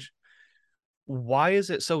passage, why is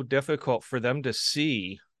it so difficult for them to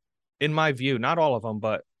see, in my view, not all of them,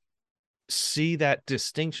 but see that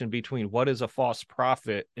distinction between what is a false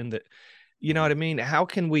prophet and the, you know what Mhm. I mean? How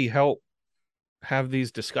can we help have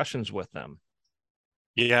these discussions with them?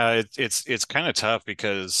 Yeah, it's kind of tough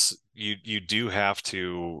because you do have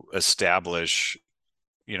to establish,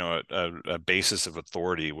 a basis of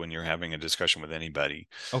authority when you're having a discussion with anybody,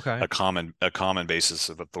 Okay. a common basis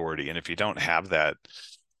of authority. And if you don't have that,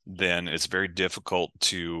 then it's very difficult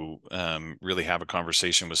to really have a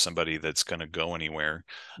conversation with somebody that's going to go anywhere.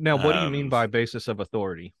 Now, what do you mean Um, by basis of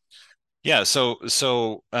authority? yeah,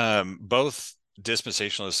 so both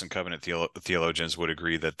dispensationalists and covenant theologians would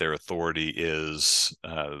agree that their authority is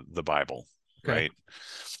the Bible, Okay. right?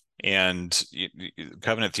 And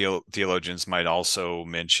covenant theologians might also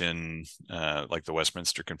mention like the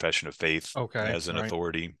Westminster Confession of Faith as an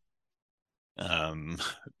authority.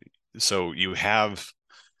 So you have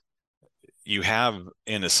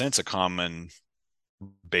in a sense a common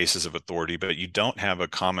basis of authority, but you don't have a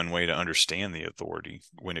common way to understand the authority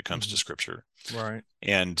when it comes to Scripture. Right.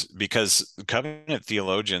 And because covenant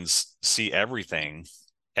theologians see everything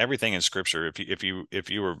in Scripture, if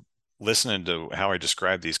you were listening to how I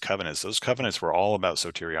described these covenants, those covenants were all about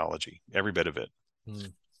soteriology, every bit of it.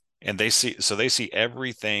 And they see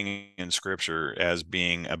everything in Scripture as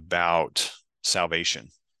being about salvation.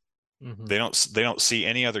 They don't see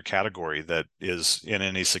any other category that is in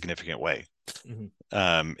any significant way.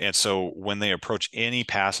 And so when they approach any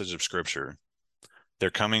passage of Scripture, they're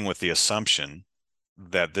coming with the assumption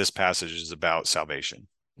that this passage is about salvation.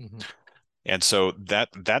 And so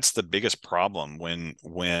that's the biggest problem when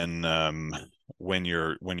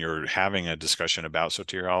you're having a discussion about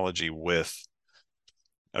soteriology with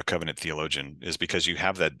a covenant theologian, is because you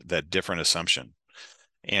have that different assumption.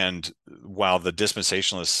 And while the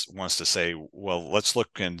dispensationalist wants to say, well, let's look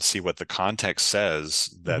and see what the context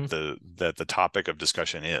says that the topic of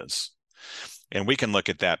discussion is. And we can look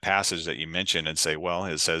at that passage that you mentioned and say, well,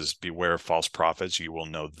 it says, beware of false prophets, you will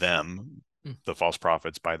know them, the false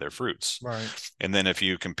prophets, by their fruits. Right. And then if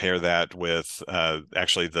you compare that with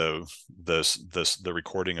actually the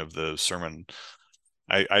recording of the sermon,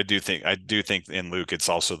 I do think in Luke it's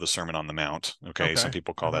also the Sermon on the Mount. Okay. Some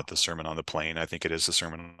people call that the Sermon on the Plain. I think it is the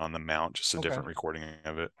Sermon on the Mount, just a different recording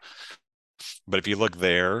of it. But if you look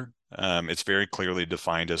there, it's very clearly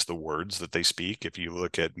defined as the words that they speak. If you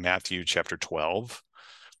look at Matthew chapter 12,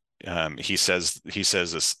 he says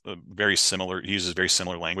this very similar. He uses very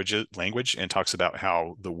similar language and talks about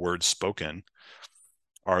how the words spoken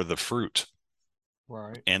are the fruit.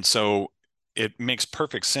 Right. And so it makes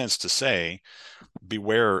perfect sense to say,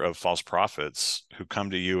 beware of false prophets who come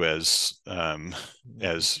to you as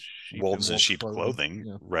wolves in sheep's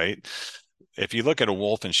clothing, right? If you look at a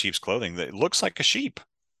wolf in sheep's clothing, it looks like a sheep,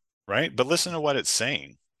 right? But listen to what it's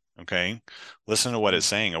saying. Okay, listen to what it's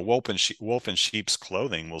saying. A wolf in sheep's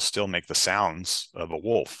clothing will still make the sounds of a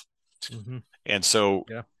wolf. And so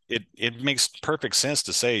it makes perfect sense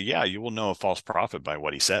to say, yeah, you will know a false prophet by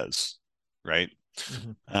what he says, right?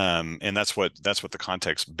 And that's what the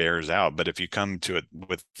context bears out. But if you come to it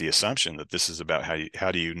with the assumption that this is about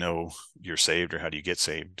how do you know you're saved, or how do you get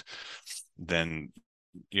saved, then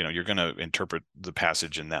you're going to interpret the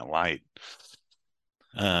passage in that light.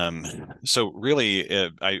 So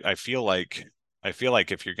really, I feel like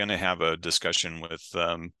if you're going to have a discussion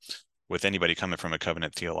with anybody coming from a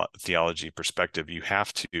covenant theology perspective, you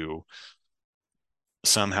have to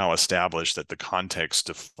somehow establish that the context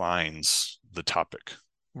defines the topic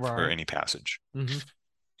for any passage.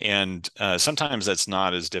 And sometimes that's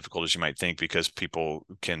not as difficult as you might think, because people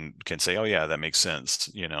can say, oh yeah, that makes sense.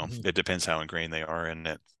 It depends how ingrained they are in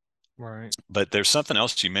it. Right. But there's something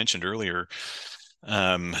else you mentioned earlier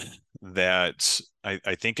that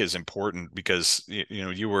I think is important, because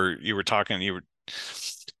you were talking,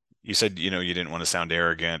 you said you didn't want to sound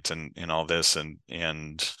arrogant and all this,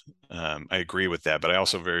 and I agree with that, but I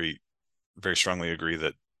also very, very strongly agree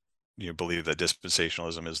that believe that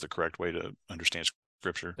dispensationalism is the correct way to understand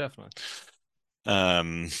Scripture. Definitely.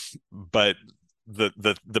 But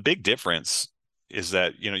the big difference is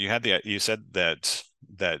that you said that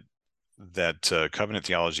covenant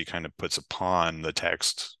theology kind of puts upon the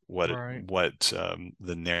text what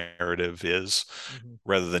the narrative is,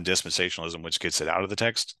 rather than dispensationalism, which gets it out of the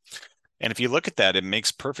text. And if you look at that, it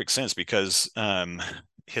makes perfect sense, because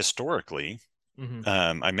historically,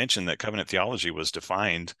 I mentioned that covenant theology was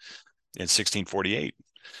defined in 1648.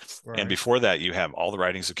 And before that, you have all the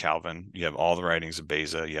writings of Calvin, you have all the writings of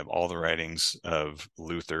Beza, you have all the writings of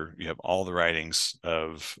Luther, you have all the writings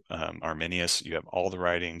of Arminius, you have all the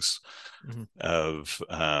writings of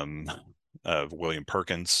William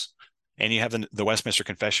Perkins, and you have the Westminster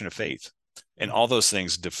Confession of Faith. And all those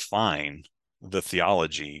things define the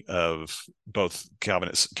theology of both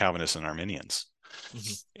Calvinists and Arminians.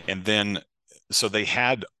 And then, so they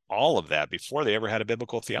had all of that before they ever had a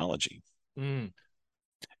biblical theology.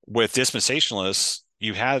 With dispensationalists,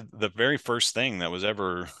 you had the very first thing that was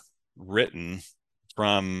ever written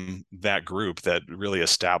from that group that really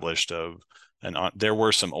established there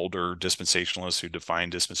were some older dispensationalists who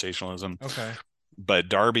defined dispensationalism. Okay. But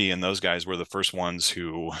Darby and those guys were the first ones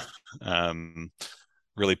who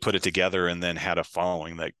really put it together, and then had a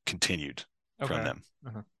following that continued from them.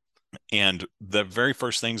 And the very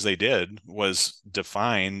first things they did was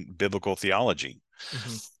define biblical theology.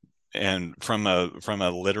 Mm-hmm. And from a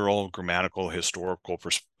literal, grammatical, historical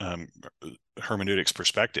hermeneutics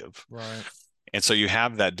perspective. Right. And so you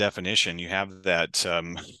have that definition, you have that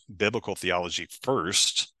biblical theology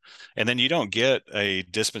first, and then you don't get a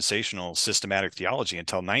dispensational systematic theology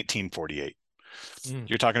until 1948. Mm.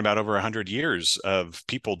 You're talking about over 100 years of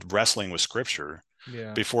people wrestling with Scripture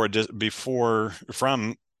Yeah. before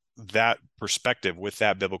from that perspective with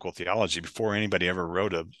that biblical theology, before anybody ever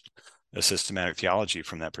wrote a systematic theology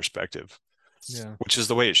from that perspective, Yeah. which is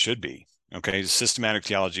the way it should be. Okay, systematic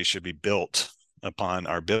theology should be built upon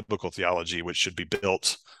our biblical theology, which should be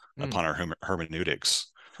built Mm. upon our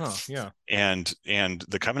hermeneutics. Huh. Yeah. And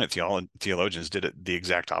the covenant theologians did it the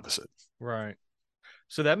exact opposite. Right.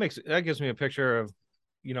 So that gives me a picture of,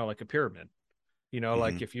 like a pyramid. Mm-hmm.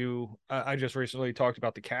 Like if you, I just recently talked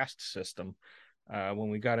about the caste system when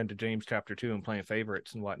we got into James chapter 2 and playing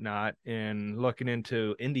favorites and whatnot, and looking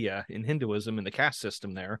into India in Hinduism and the caste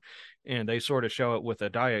system there. And they sort of show it with a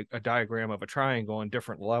diagram of a triangle and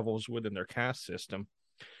different levels within their caste system.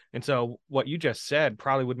 And so what you just said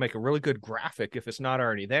probably would make a really good graphic, if it's not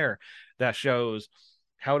already there, that shows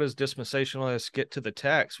how does dispensationalists get to the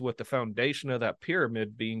text, with the foundation of that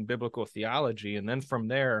pyramid being biblical theology, and then from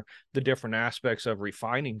there the different aspects of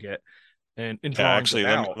refining it and Yeah, drawing actually, it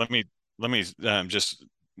out. let me just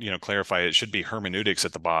clarify. It should be hermeneutics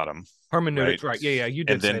at the bottom, right? Hermeneutics, right? Yeah, you And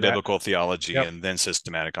did then say that. biblical theology, Yep, and then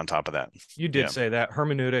systematic on top of that. you did Yeah. say that,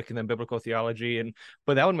 hermeneutic and then biblical theology. And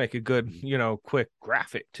but that would make a good, Mm-hmm. quick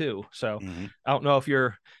graphic too. So Mm-hmm. I don't know if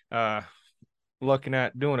you're uh looking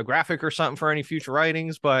at doing a graphic or something for any future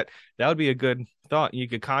writings, but that would be a good thought. You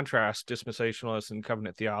could contrast dispensationalist and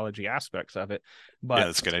covenant theology aspects of it. Yeah, But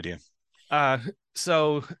that's a good idea. uh,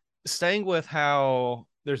 so staying with how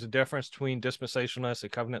there's a difference between dispensationalist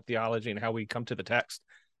and covenant theology and how we come to the text,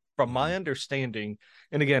 from Mm-hmm. my understanding,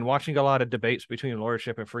 and again, watching a lot of debates between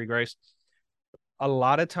lordship and free grace, a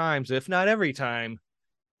lot of times, if not every time,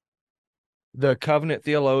 the covenant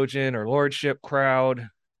theologian or lordship crowd,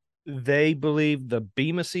 they believe the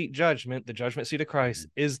Bema Seat judgment, the judgment seat of Christ,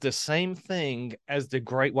 is the same thing as the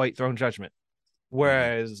great white throne judgment. Mm-hmm.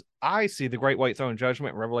 Whereas I see the great white throne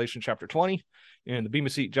judgment in Revelation chapter 20 and the Bema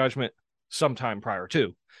Seat judgment sometime prior to.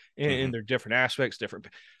 Mm-hmm. And they're different aspects, different.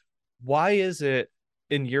 Why is it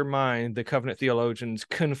in your mind the covenant theologians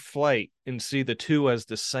conflate and see the two as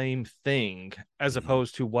the same thing, as Mm-hmm.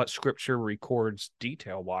 opposed to what scripture records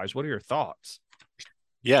detail wise? What are your thoughts?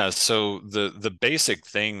 Yeah, so the basic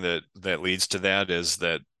thing that leads to that is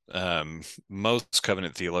that most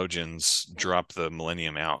covenant theologians drop the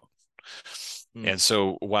millennium out. Mm. And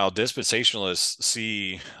so while dispensationalists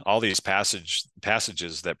see all these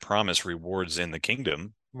passages that promise rewards in the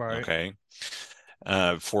kingdom, Right. okay,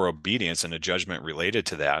 for obedience and a judgment related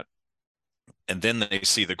to that, and then they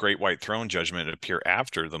see the great white throne judgment appear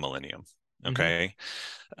after the millennium, Mm-hmm. okay,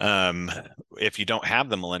 if you don't have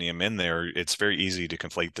the millennium in there, it's very easy to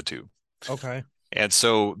conflate the two. Okay. And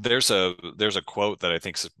so there's a quote that I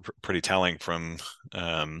think is pretty telling from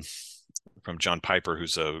John Piper,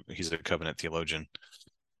 he's a covenant theologian,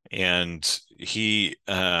 and he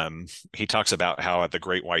talks about how at the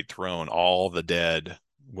great white throne all the dead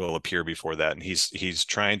will appear before that, and he's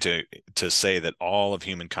trying to say that all of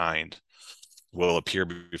humankind will appear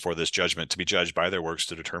before this judgment to be judged by their works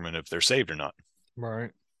to determine if they're saved or not.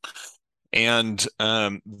 Right. And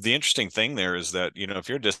the interesting thing there is that, if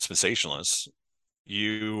you're a dispensationalist,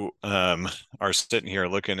 you are sitting here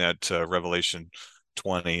looking at Revelation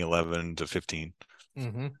 20:11-15,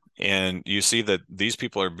 Mm-hmm. and you see that these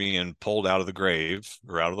people are being pulled out of the grave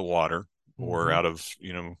or out of the water or Mm-hmm. out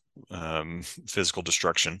of, physical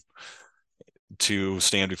destruction to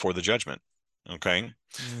stand before the judgment. Okay.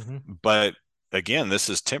 Mm-hmm. But again, this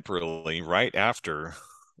is temporarily right after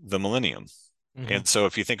the millennium. Mm-hmm. And so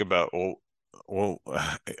if you think about, well,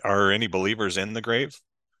 are any believers in the grave?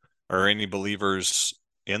 Are any believers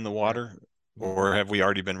in the Right. water? Mm-hmm. Or have we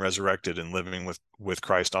already been resurrected and living with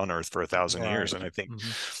Christ on earth for 1,000 years? Right. And I think,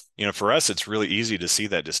 Mm-hmm. for us, it's really easy to see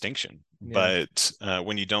that distinction. Yeah. But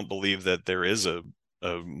when you don't believe that there is a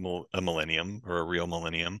millennium or a real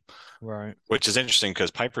millennium, Right. which is interesting because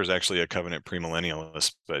Piper is actually a covenant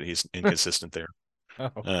premillennialist, but he's inconsistent there. Oh,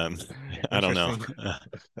 Um, I don't know. interesting.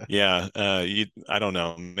 Yeah, I don't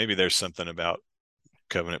know. Maybe there's something about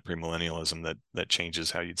covenant premillennialism that changes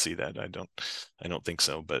how you'd see that. I don't think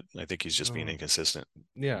so, but I think he's just being Oh, inconsistent.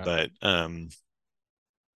 yeah.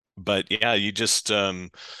 But yeah, you just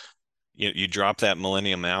you drop that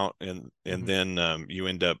millennium out, and Mm-hmm. then you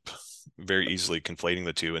end up very easily conflating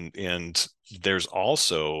the two. And there's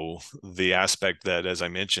also the aspect that, as I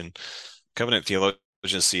mentioned, covenant theologians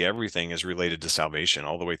see everything as related to salvation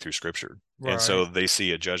all the way through Scripture. And Right. so they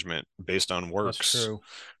see a judgment based on That's works true.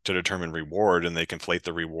 to determine reward, and they conflate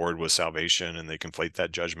the reward with salvation, and they conflate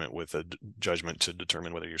that judgment with a judgment to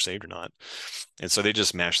determine whether you're saved or not. And so they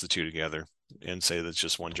just mash the two together and say that's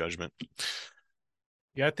just one judgment.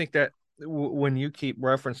 Yeah, I think that when you keep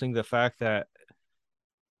referencing the fact that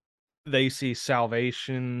they see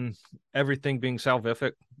salvation, everything being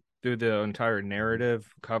salvific through the entire narrative,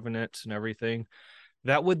 covenants, and everything,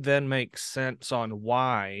 that would then make sense on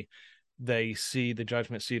why they see the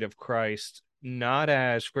judgment seat of Christ not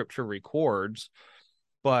as scripture records,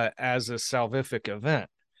 but as a salvific event.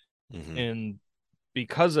 Mm-hmm. And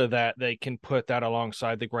because of that, they can put that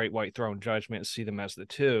alongside the great white throne judgment and see them as the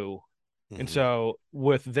two. And Mm-hmm. so,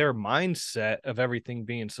 with their mindset of everything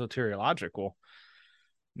being soteriological,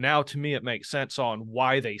 now to me, it makes sense on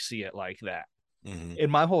why they see it like that. Mm-hmm.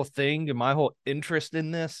 And my whole thing and my whole interest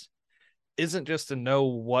in this isn't just to know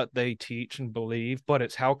what they teach and believe, but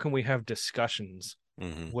it's how can we have discussions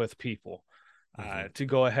Mm-hmm. with people Mm-hmm. to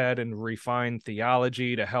go ahead and refine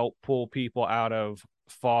theology to help pull people out of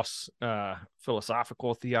false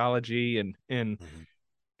philosophical theology and Mm-hmm.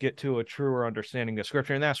 get to a truer understanding of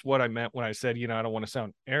scripture. And that's what I meant when I said, I don't want to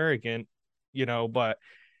sound arrogant, but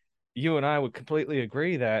you and I would completely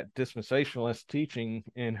agree that dispensationalist teaching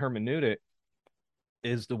in hermeneutic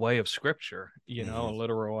is the way of scripture, a Mm-hmm.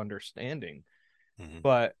 literal understanding. Mm-hmm.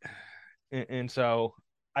 But, and so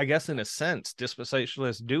I guess in a sense,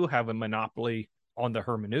 dispensationalists do have a monopoly on the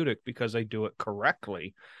hermeneutic because they do it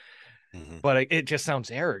correctly. Mm-hmm. But it just sounds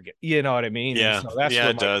arrogant, you know what I mean? And Yeah, so that's yeah,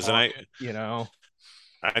 where it my does. And talk, you know,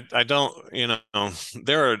 I don't,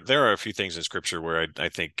 there are a few things in Scripture where I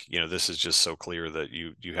think, this is just so clear that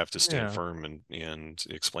you have to stand yeah, firm and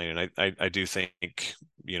explain it. I do think,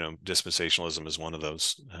 dispensationalism is one of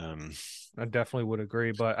those. I definitely would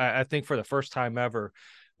agree. But I think for the first time ever,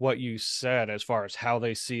 what you said as far as how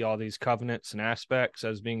they see all these covenants and aspects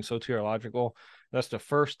as being soteriological, that's the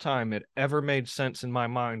first time it ever made sense in my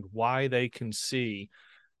mind why they can see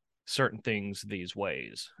certain things these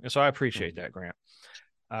ways. And so I appreciate Mhm. that, Grant.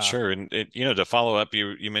 Uh, Sure. And to follow up,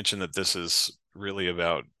 you mentioned that this is really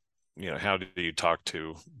about, how do you talk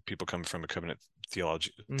to people coming from a covenant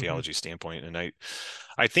theology mm-hmm, theology standpoint? And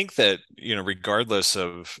I think that, regardless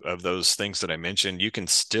of those things that I mentioned, you can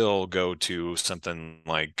still go to something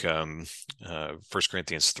like 1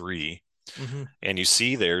 Corinthians 3, mm-hmm, and you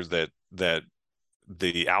see there that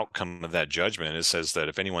the outcome of that judgment, it says that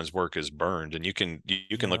if anyone's work is burned, and you can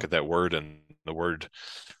yeah, look at that word, and the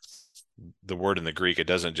word in the Greek, it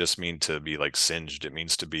doesn't just mean to be like singed, it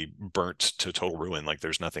means to be burnt to total ruin, like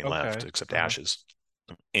there's nothing left okay, except uh-huh, ashes.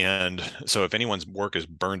 And so if anyone's work is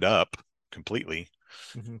burned up completely,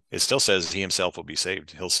 mm-hmm, it still says he himself will be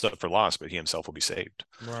saved. He'll suffer loss, but he himself will be saved.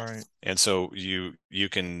 right, And so you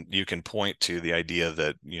can point to the idea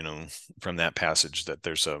that, from that passage, that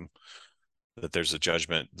there's a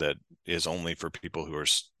judgment that is only for people who are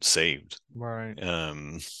saved. right,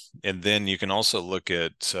 um, and then you can also look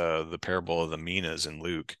at the parable of the minas in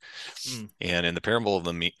Luke. mm, And in the parable of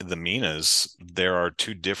the minas, there are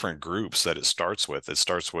two different groups that it starts with. It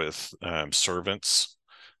starts with servants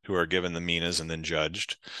who are given the minas and then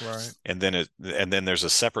judged, right, and then there's a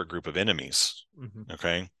separate group of enemies. mm-hmm,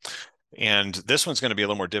 Okay. And this one's going to be a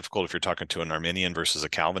little more difficult if you're talking to an Arminian versus a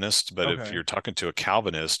Calvinist. But if okay, you're talking to a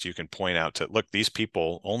Calvinist, you can point out to, look, these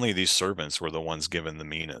people, only these servants were the ones given the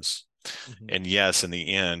minas. mm-hmm, And yes, in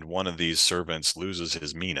the end, one of these servants loses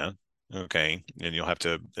his mina. Okay. And you'll have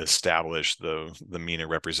to establish the mina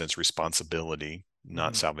represents responsibility,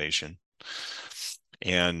 not mm-hmm, salvation.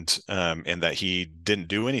 And that he didn't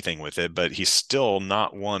do anything with it, but he's still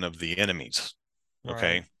not one of the enemies. right,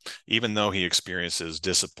 Okay. Even though he experiences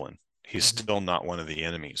discipline, he's mm-hmm, still not one of the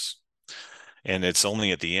enemies. And it's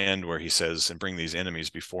only at the end where he says, and bring these enemies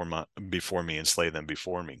before me and slay them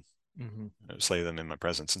before me, mm-hmm, slay them in my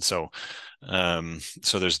presence. And so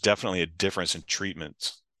there's definitely a difference in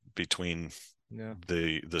treatment between yeah,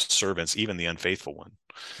 the servants, even the unfaithful one,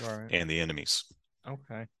 right, and the enemies.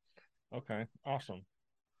 okay, okay, awesome.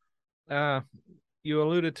 Uh, you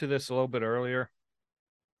alluded to this a little bit earlier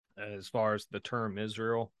as far as the term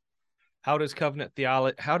Israel. How does covenant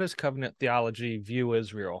theology view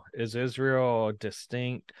Israel? Is Israel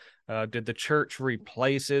distinct? Did the church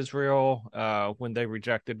replace Israel when they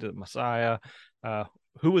rejected the Messiah? Uh,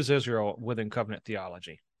 who is Israel within covenant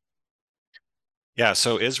theology? Yeah,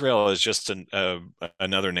 so Israel is just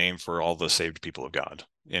another name for all the saved people of God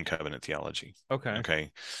in covenant theology. Okay.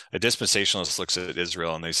 Okay. A dispensationalist looks at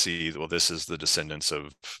Israel and they see, well, this is the descendants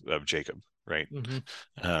of Jacob, right?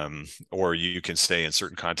 Hmm. Or you can say in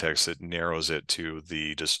certain contexts, it narrows it to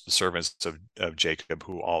the servants of Jacob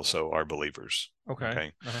who also are believers. Okay.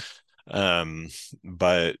 Okay. Uh-huh. um,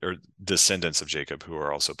 but or descendants of Jacob who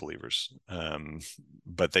are also believers.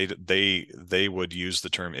 But they would use the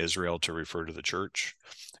term Israel to refer to the church,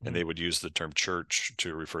 and Hmm. they would use the term church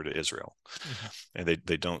to refer to Israel, Hmm. and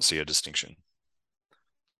they don't see a distinction.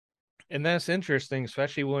 And that's interesting,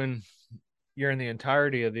 especially when you're in the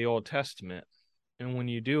entirety of the Old Testament. And when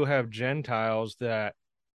you do have Gentiles that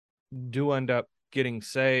do end up getting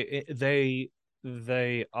say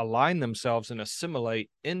they align themselves and assimilate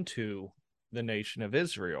into the nation of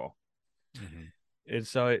Israel. Mm-hmm. And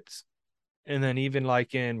so it's and then even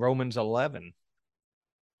like in Romans 11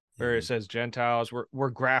 where it Mm-hmm. says Gentiles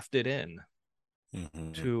were grafted in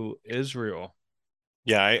Mm-hmm. to Israel.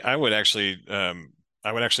 Yeah, I would actually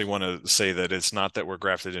want to say that it's not that we're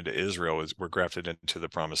grafted into Israel, we're grafted into the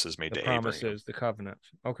promises made The to Abraham. promises, the covenants.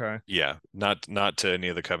 Okay. Yeah, not to any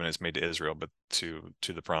of the covenants made to Israel, but to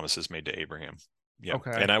the promises made to Abraham. Yeah,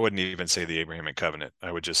 Okay. and I wouldn't even say the Abrahamic covenant.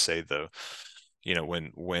 I would just say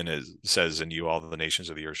when it says, "And you, all the nations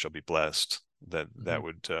of the earth shall be blessed." Hmm.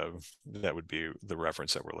 That would be the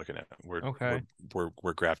reference that we're looking at. Okay.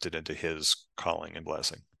 We're grafted into His calling and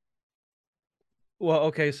blessing. Well,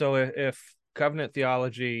 okay, so if covenant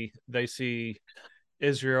theology they see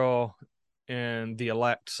Israel and the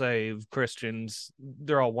elect saved Christians,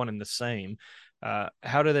 they're all one and the same.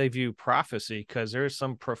 How do they view prophecy? Because there's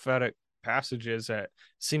some prophetic passages that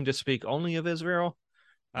seem to speak only of Israel.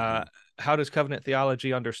 Uh, Mm-hmm. how does covenant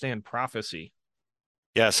theology understand prophecy?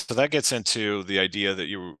 Yeah, so that gets into the idea that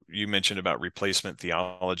you mentioned about replacement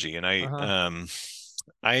theology, and Uh huh.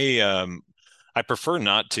 I I prefer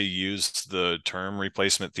not to use the term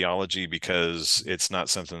replacement theology because it's not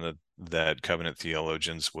something that covenant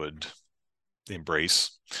theologians would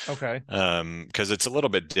embrace. Okay. Because it's a little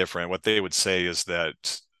bit different. What they would say is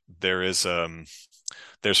that there is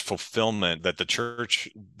there's fulfillment that the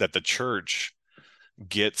church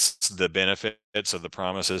gets the benefits of the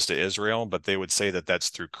promises to Israel, but they would say that that's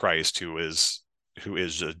through Christ, who is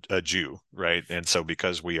a Jew, right? And so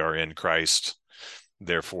because we are in Christ,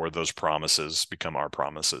 therefore those promises become our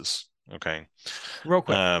promises. Okay. Real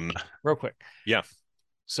quick, Um, real quick. yeah.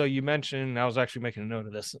 So you mentioned, I was actually making a note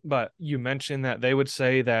of this, but you mentioned that they would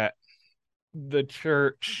say that the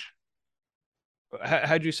church,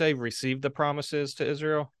 how'd you say, received the promises to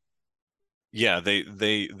Israel? Yeah, they're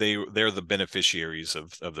the beneficiaries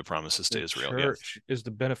of the promises to The Israel. Yeah. church is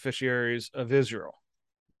the beneficiaries of Israel.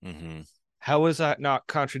 Hmm. How is that not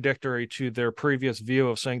contradictory to their previous view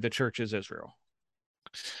of saying the church is Israel?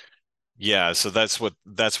 Yeah, so that's what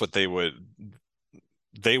they You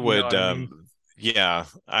know would what I mean? yeah,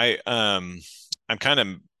 I'm kind of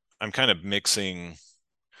I'm kind of mixing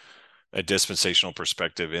a dispensational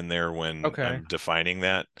perspective in there when Okay. I'm defining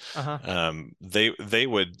that. Uh-huh. They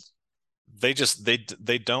would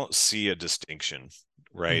they don't see a distinction,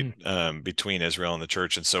 right, Hmm. between Israel and the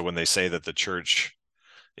church, and so when they say that the church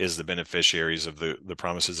is the beneficiaries of the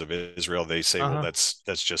promises of Israel, they say, well, Uh-huh.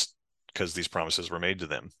 that's just because these promises were made to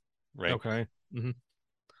them, right? Okay. Hmm.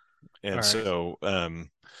 All And right. so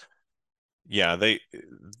yeah, they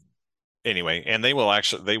anyway, and they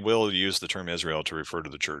will use the term Israel to refer to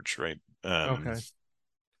the church, right? Okay. So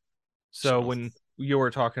So when you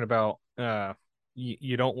were talking about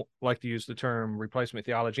you don't like to use the term replacement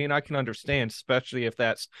theology, and I can understand, especially if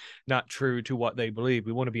that's not true to what they believe.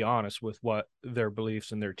 We want to be honest with what their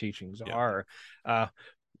beliefs and their teachings yeah. are. Uh,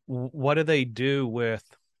 what do they do with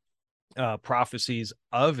prophecies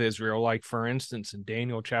of Israel, like for instance in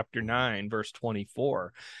Daniel chapter 9, verse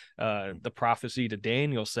 24? The prophecy to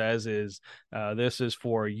Daniel says is this is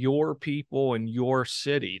for your people and your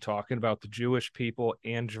city, talking about the Jewish people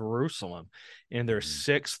and Jerusalem. And there's Mm-hmm.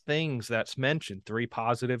 six things that's mentioned, three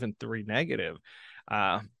positive and three negative.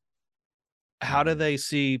 Uh, how do Mm-hmm. they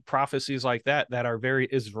see prophecies like that that are very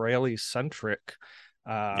Israeli centric?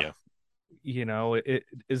 Uh, Yeah.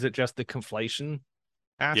 is it just the conflation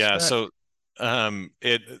Yeah. aspect? So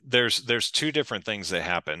it there's two different things that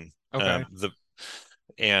happen. Okay. The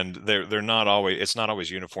and they're not always it's not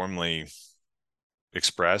always uniformly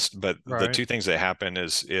expressed, but the Right. two things that happen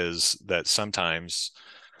is that sometimes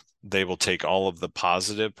they will take all of the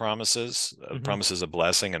positive promises, Hmm. promises of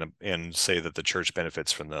blessing, and say that the church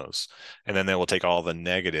benefits from those, and then they will take all the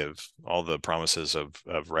negative, all the promises of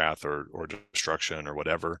wrath or destruction or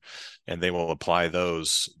whatever, and they will apply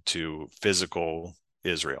those to physical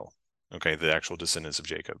Israel. Okay, the actual descendants of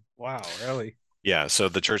Jacob. Wow, really? Yeah, so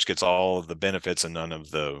the church gets all of the benefits and none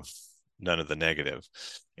of the negative.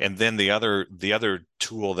 And then the other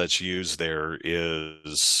tool that's used there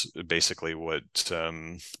is basically what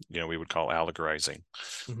we would call allegorizing.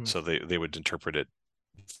 Hmm. So they would interpret it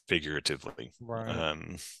figuratively. Right.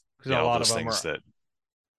 Because a All lot of those them things are. that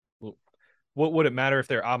What would it matter if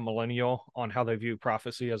they're amillennial on how they view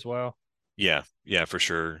prophecy as well? yeah, for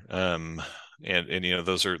sure. And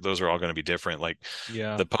those are all going to be different. Like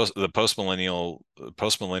Yeah. the post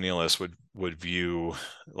millennialists would view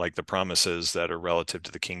like the promises that are relative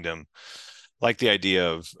to the kingdom, like the idea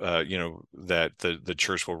of that the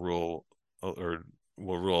church will rule or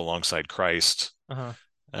will rule alongside Christ Uh-huh.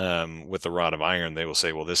 with the rod of iron. They will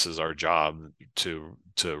say, well, this is our job to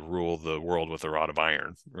rule the world with a rod of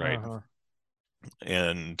iron, right? Uh-huh.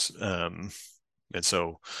 And and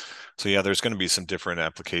so yeah, there's going to be some different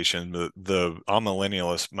application. The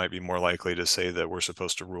amillennialists might be more likely to say that we're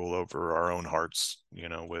supposed to rule over our own hearts,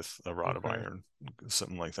 with a rod of Okay. iron,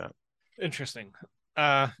 something like that. Interesting.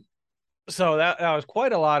 Uh, so that was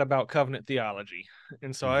quite a lot about covenant theology.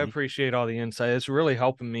 And so I Hmm. appreciate all the insight. It's really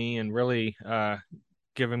helping me and really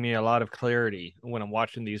giving me a lot of clarity when I'm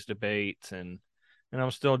watching these debates and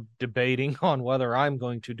I'm still debating on whether I'm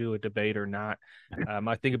going to do a debate or not.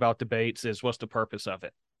 My thing about debates is what's the purpose of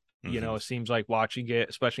it? Hmm. It seems like watching it,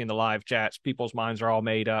 especially in the live chats, people's minds are all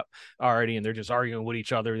made up already and they're just arguing with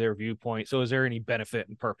each other, their viewpoint. So is there any benefit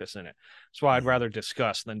and purpose in it? That's why I'd Hmm. rather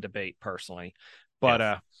discuss than debate personally. Yeah,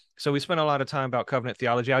 But so we spent a lot of time about covenant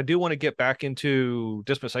theology. I do want to get back into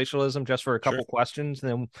dispensationalism just for a sure. couple questions.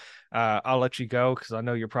 Then I'll let you go because I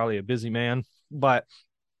know you're probably a busy man. But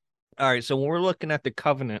all right, so when we're looking at the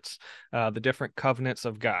covenants, the different covenants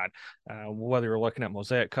of God, whether you're looking at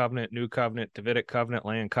Mosaic covenant, New covenant, Davidic covenant,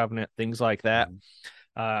 land covenant, things like that, Hmm.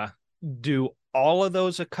 uh, do all of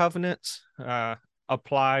those covenants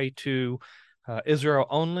apply to Israel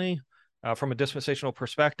only from a dispensational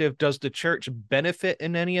perspective? Does the church benefit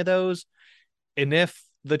in any of those? And if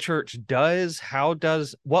the church does,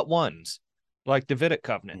 what ones? Like Davidic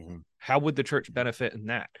covenant, Hmm. how would the church benefit in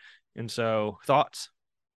that? And so, thoughts?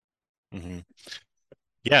 Hmm.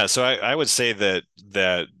 Yeah, so I would say that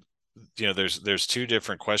there's two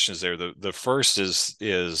different questions there. The first is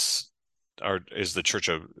the church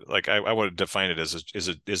of, like, I would define it as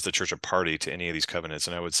is the church a party to any of these covenants?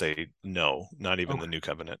 And I would say no, not even the Okay. new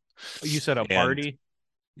covenant. You said a And party?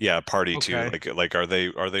 yeah, party to, Okay. like are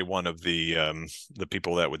they one of the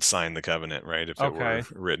people that would sign the covenant, right? If it were Okay.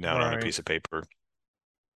 written out on a Right. piece of paper.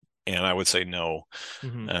 And I would say no.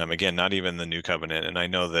 Hmm. Again, not even the new covenant. And I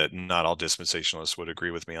know that not all dispensationalists would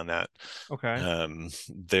agree with me on that. Okay. I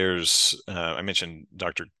mentioned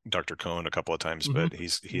Dr. Cohn a couple of times, Hmm. but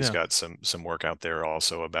he's Yeah. got some work out there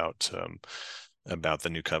also about the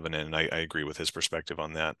new covenant, and I agree with his perspective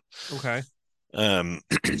on that. Okay. Um,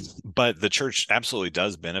 but the church absolutely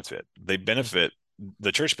does benefit.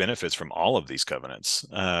 The church benefits from all of these covenants.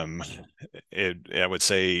 I would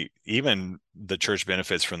say even the church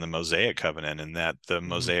benefits from the Mosaic covenant, in that the Hmm.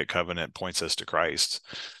 Mosaic covenant points us to Christ.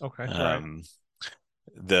 Okay. Right. Um,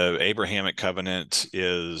 the Abrahamic covenant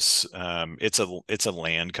is it's a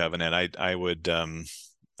land covenant.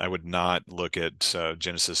 I would not look at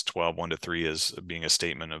Genesis 12, 1-3 as being a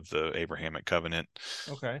statement of the Abrahamic covenant.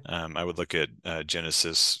 Okay. I would look at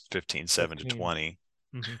Genesis 15, 7 to 15. 20,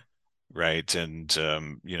 Hmm. right? And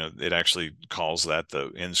it actually calls that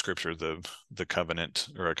in Scripture the covenant,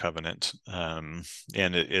 or a covenant.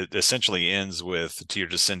 And it essentially ends with, to your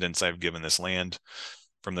descendants I've given this land,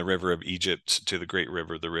 from the river of Egypt to the great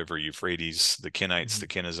river, the river Euphrates, the Kenites, Hmm. the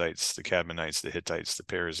Kenizzites, the Cadmonites, the Hittites, the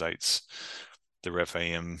Perizzites, the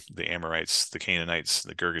Rephaim, the Amorites, the Canaanites,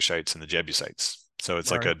 the Girgashites, and the Jebusites. So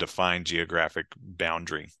it's like Right. a defined geographic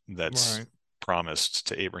boundary that's Right. promised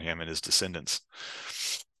to Abraham and his descendants.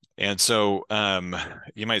 And so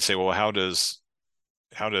you might say, well, how does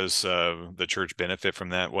the church benefit from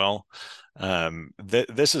that? Well,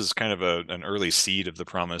 this is kind of an early seed of the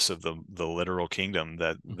promise of the literal kingdom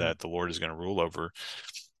that Hmm. that the Lord is going to rule over,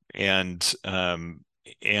 and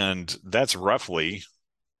that's roughly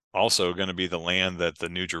also going to be the land that the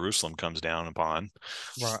New Jerusalem comes down upon.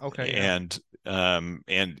 Right. Okay. Yeah.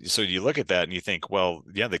 And so you look at that and you think, well,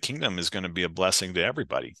 yeah, the kingdom is going to be a blessing to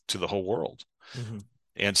everybody, to the whole world. Hmm.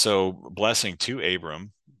 And so blessing to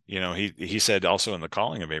Abram, he said also in the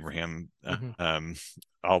calling of Abraham, Hmm.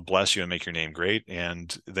 I'll bless you and make your name great.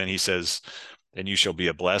 And then he says, and you shall be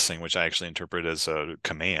a blessing, which I actually interpret as a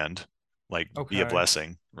command, like be a Okay.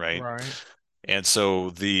 blessing, right? Right. And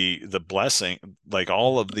so the blessing, like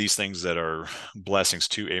all of these things that are blessings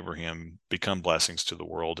to Abraham, become blessings to the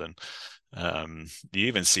world. And you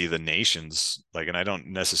even see the nations, like, and I don't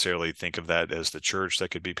necessarily think of that as the church.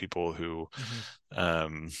 That could be people who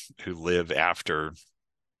live after,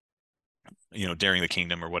 during the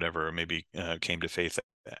kingdom or whatever, or maybe came to faith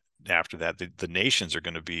after that. The nations are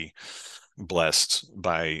going to be blessed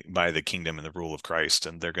by the kingdom and the rule of Christ,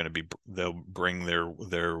 and they'll bring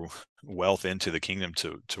their wealth into the kingdom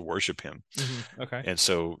to worship him. Okay. And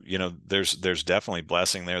so, there's definitely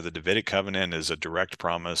blessing there. The Davidic covenant is a direct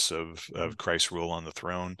promise of Christ's rule on the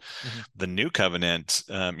throne. The new covenant,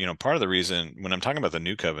 part of the reason when I'm talking about the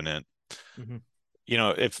new covenant,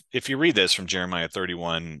 if you read this from Jeremiah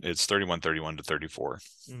 31, it's 31 to 34.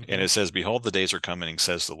 And it says, "Behold, the days are coming,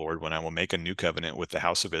 says the Lord, when I will make a new covenant with the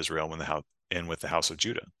house of Israel and with the house of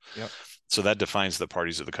Judah." Yep. So that defines the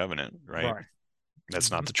parties of the covenant, right?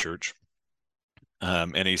 That's not the church.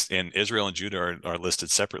 And Israel and Judah are listed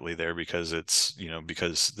separately there because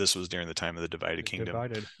because this was during the time of the divided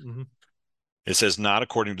kingdom. It says, "Not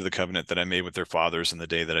according to the covenant that I made with their fathers in the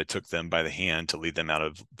day that I took them by the hand to lead them out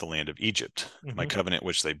of the land of Egypt, my covenant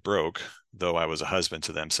which they broke, though I was a husband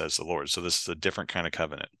to them, says the Lord." So this is a different kind of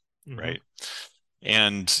covenant, right?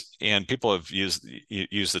 And people have used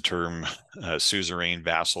the term suzerain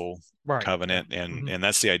vassal covenant, and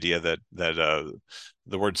that's the idea that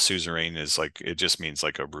the word suzerain is like, it just means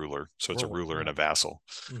like a ruler. So it's a ruler and a vassal.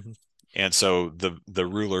 And so the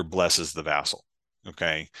ruler blesses the vassal.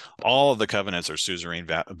 Okay. All of the covenants are suzerain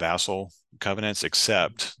vassal covenants,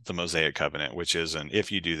 except the Mosaic covenant, which is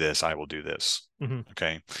if you do this, I will do this.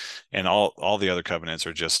 Okay. And all the other covenants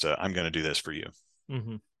are just, I'm going to do this for you.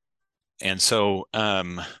 And so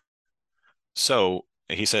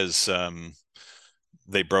he says,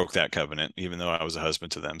 they broke that covenant, even though I was a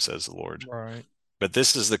husband to them, says the Lord. Right. "But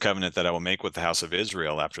this is the covenant that I will make with the house of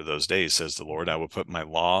Israel after those days, says the Lord. I will put my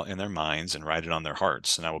law in their minds and write it on their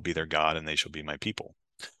hearts, and I will be their God, and they shall be my people.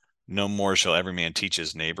 No more shall every man teach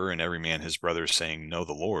his neighbor and every man his brother, saying, Know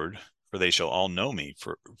the Lord, for they shall all know me,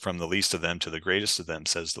 from the least of them to the greatest of them,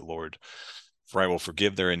 says the Lord. For I will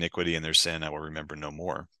forgive their iniquity and their sin, I will remember no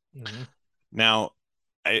more." Now,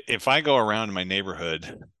 if I go around in my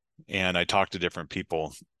neighborhood and I talk to different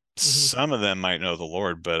people, some of them might know the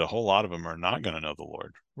Lord, but a whole lot of them are not going to know the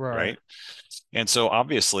Lord. Right. And so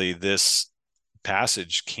obviously this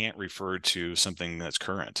passage can't refer to something that's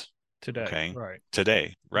current today. Okay. Right.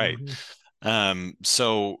 Today. Right.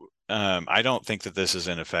 I don't think that this is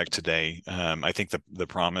in effect today. I think the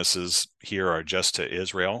promises here are just to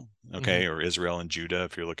Israel. Okay. Or Israel and Judah.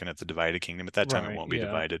 If you're looking at the divided kingdom at that time, it won't be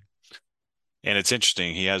divided. And it's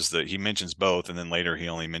interesting. He mentions both, and then later he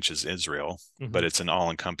only mentions Israel, but it's an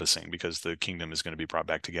all-encompassing because the kingdom is going to be brought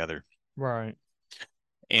back together. Right.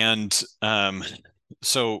 And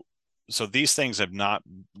so these things have not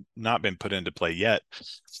been put into play yet,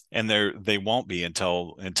 and they won't be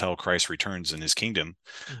until Christ returns in his kingdom.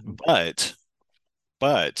 But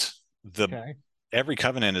every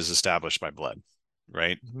covenant is established by blood,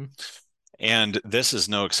 right? And this is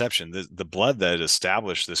no exception. The blood that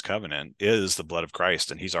established this covenant is the blood of Christ,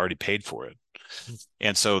 and he's already paid for it.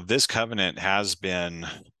 And so this covenant has been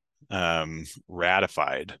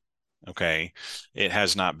ratified. Okay. It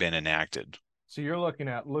has not been enacted. So you're looking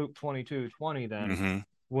at Luke 22:20 then,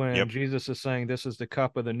 when Jesus is saying, "This is the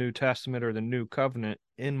cup of the New Testament or the new covenant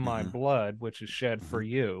in my blood, which is shed for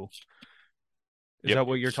you." Is that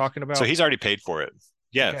what you're talking about? So he's already paid for it.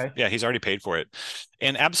 Yeah. Okay. Yeah. He's already paid for it.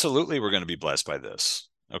 And absolutely, we're going to be blessed by this.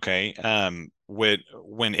 Okay.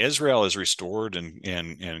 When Israel is restored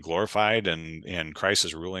and glorified and Christ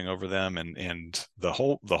is ruling over them and the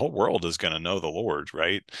whole world is going to know the Lord,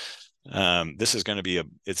 right? This is going to be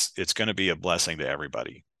it's going to be a blessing to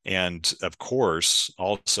everybody. And of course,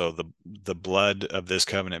 also the blood of this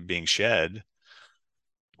covenant being shed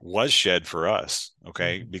was shed for us,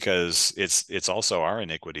 okay? Because it's also our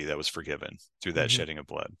iniquity that was forgiven through that shedding of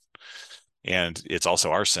blood. And it's also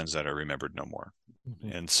our sins that are remembered no more.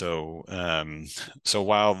 And so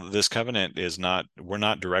while this covenant we're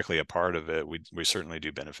not directly a part of it, we certainly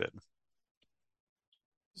do benefit.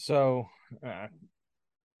 So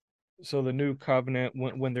the new covenant,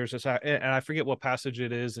 when there's this, and I forget what passage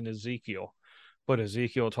it is in Ezekiel, but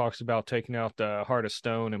Ezekiel talks about taking out the heart of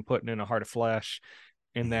stone and putting in a heart of flesh,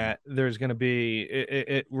 and that there's going to be,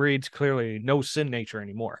 it reads clearly, no sin nature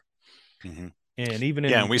anymore. And even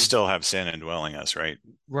and we still have sin indwelling us, right?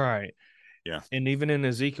 Right. Yeah. And even in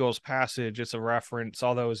Ezekiel's passage, it's a reference,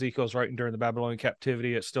 although Ezekiel's writing during the Babylonian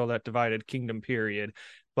captivity, it's still that divided kingdom period,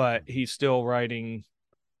 but he's still writing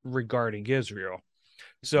regarding Israel.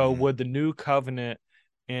 So would the new covenant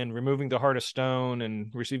and removing the heart of stone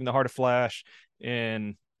and receiving the heart of flesh.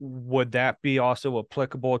 And would that be also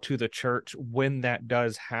applicable to the church when that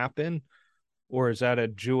does happen? Or is that a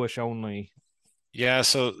Jewish only? Yeah,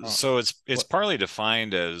 so Uh, it's what? partly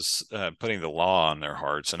defined as putting the law on their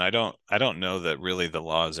hearts, and I don't know that really the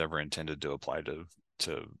law is ever intended to apply to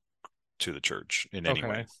to the church in any way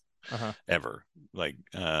Okay. Uh-huh. ever. Like,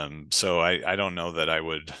 so I don't know that I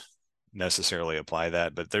would necessarily apply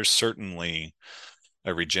that, but there's certainly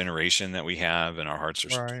a regeneration that we have, and our hearts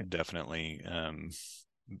are Right. definitely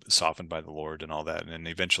softened by the Lord and all that, and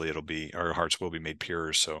eventually our hearts will be made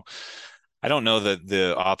pure. So I don't know that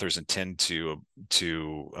the authors intend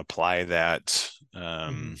to apply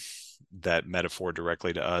Mm-hmm. that metaphor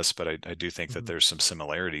directly to us, but I do think that Mm-hmm. there's some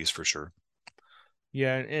similarities for sure.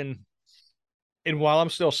 Yeah, and while I'm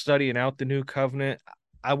still studying out the new covenant,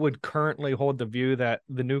 I would currently hold the view that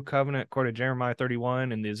the new covenant, according to Jeremiah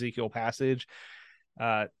 31 and the Ezekiel passage,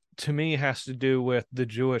 uh, to me has to do with the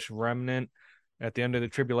Jewish remnant at the end of the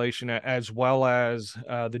tribulation, as well as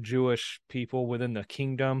the Jewish people within the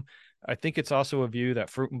kingdom. I think it's also a view that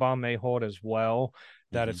Fruitenbaum may hold as well,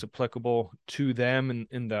 that Mm-hmm. it's applicable to them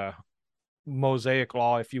in the Mosaic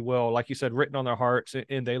law, if you will, like you said, written on their hearts,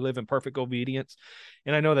 and they live in perfect obedience.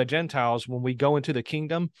 And I know that Gentiles, when we go into the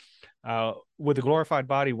kingdom, with the glorified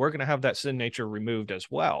body, we're going to have that sin nature removed as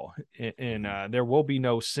well. And Mm-hmm. there will be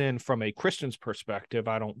no sin from a Christian's perspective,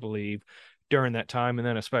 I don't believe, during that time, and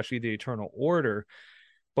then especially the eternal order.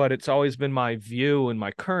 But it's always been my view and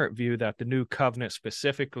my current view that the new covenant,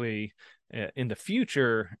 specifically in the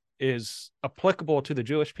future, is applicable to the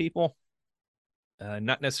Jewish people,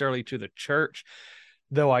 not necessarily to the church,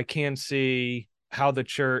 though I can see how the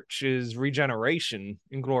church's regeneration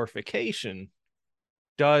and glorification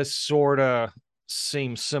does sort of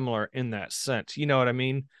seem similar in that sense. You know what I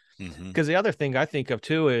mean? Mm-hmm. Because the other thing I think of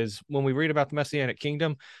too is when we read about the Messianic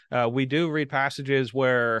kingdom, we do read passages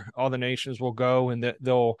where all the nations will go and that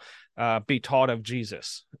they'll be taught of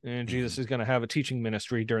Jesus, and Mm-hmm. Jesus is going to have a teaching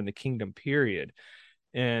ministry during the kingdom period.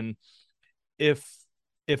 And if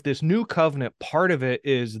if this new covenant part of it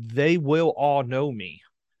is they will all know me,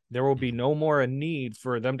 there will be no more a need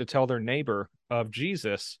for them to tell their neighbor of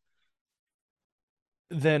Jesus,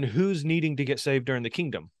 then who's needing to get saved during the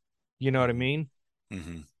kingdom? You know what I Mm-hmm. mean?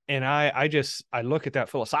 Mm-hmm. And I look at that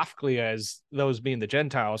philosophically as those being the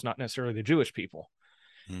Gentiles, not necessarily the Jewish people.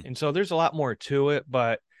 Mm-hmm. And so there's a lot more to it,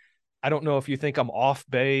 but I don't know if you think I'm off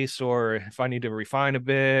base or if I need to refine a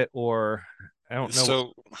bit, or I don't know.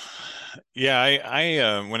 So, yeah,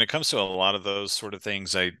 I when it comes to a lot of those sort of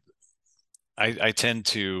things, I tend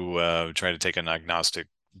to try to take an agnostic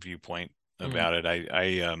viewpoint Mm, about it.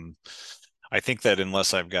 I think that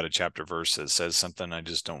unless I've got a chapter verse that says something, I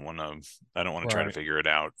don't want to try to right, figure it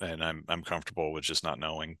out, and I'm comfortable with just not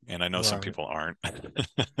knowing. And I know some right. people aren't,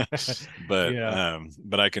 Yeah.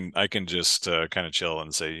 but I can just kind of chill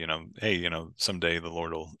and say, hey, someday the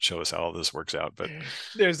Lord will show us how all this works out. But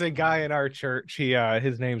There's a guy um, in our church.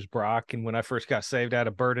 His name's Brock, and when I first got saved, I had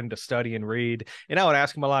a burden to study and read, and I would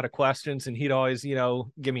ask him a lot of questions, and he'd always,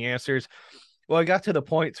 give me answers. Well, I got to the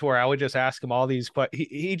point where I would just ask him all these questions.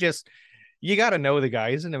 He just, you got to know the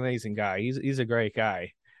guy. He's an amazing guy. He's a great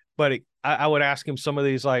guy. But I would ask him some of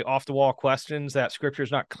these like off the wall questions that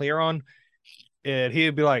scripture's not clear on, and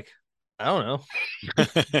he'd be like, I don't know.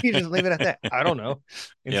 You just leave it at that. I don't know.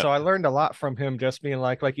 And yeah, so I learned a lot from him, just being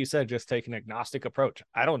like you said, just take an agnostic approach.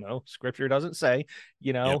 I don't know. Scripture doesn't say,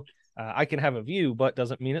 you yeah. know, I can have a view, but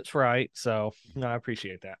doesn't mean it's right. So no, I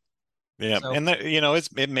appreciate that. Yeah, So, and that,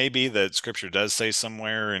 it may be that scripture does say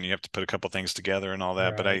somewhere, and you have to put a couple things together and all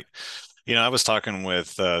that. But right. I was talking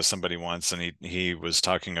with somebody once, and he was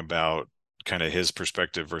talking about kind of his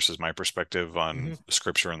perspective versus my perspective on Mm-hmm.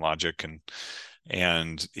 scripture and logic,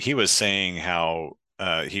 and he was saying how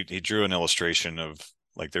he drew an illustration of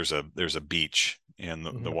like there's a beach, and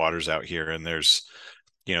the Mm-hmm. water's out here, and there's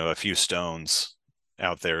a few stones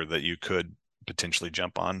out there that you could potentially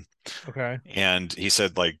jump on, Okay. and he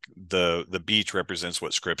said like the beach represents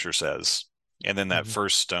what scripture says, and then that Mm-hmm.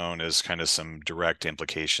 first stone is kind of some direct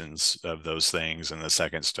implications of those things, and the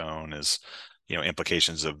second stone is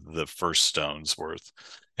implications of the first stone's worth,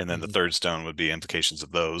 and then the Mm-hmm. third stone would be implications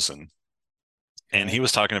of those. And Okay. he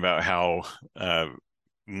was talking about how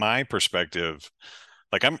my perspective,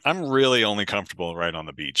 like I'm really only comfortable right on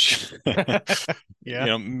the beach.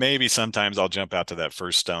 Yeah. Maybe sometimes I'll jump out to that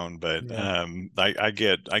first stone, but Yeah. I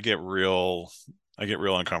get real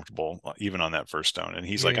uncomfortable even on that first stone. And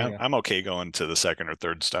he's Yeah. like, Yeah. I'm, Yeah. I'm okay going to the second or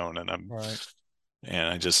third stone, and Right.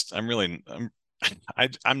 I'm really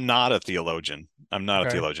I'm not a theologian. I'm not a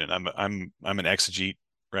Okay. theologian. I'm an exegete,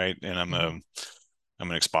 right? And Mm-hmm. I'm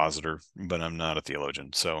an expositor, but I'm not a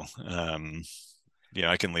theologian. So,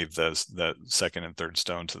 I can leave that second and third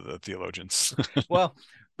stone to the theologians. Well,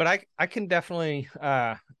 but I can definitely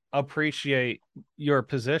appreciate your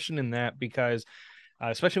position in that, because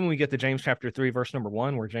especially when we get to James chapter 3, verse number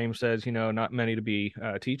 1, where James says, not many to be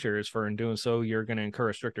teachers, for in doing so, you're going to incur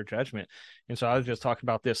a stricter judgment. And so I was just talking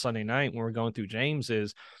about this Sunday night when we're going through James,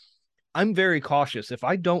 is I'm very cautious. If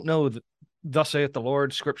I don't know, thus saith the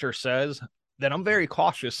Lord, scripture says, then I'm very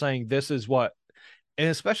cautious saying this is what, and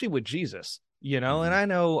especially with Jesus, and I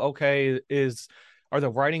know, okay, are the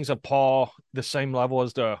writings of Paul the same level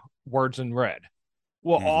as the words in red?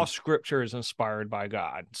 Well, all scripture is inspired by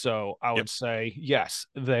God. So I would say, yes,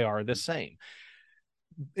 they are the same.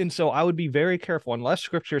 And so I would be very careful, unless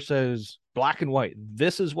scripture says black and white,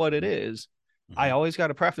 this is what it is. I always got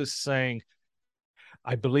to preface saying,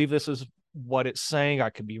 I believe this is what it's saying. I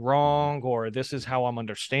could be wrong, or this is how I'm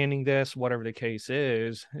understanding this, whatever the case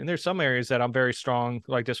is. And there's some areas that I'm very strong,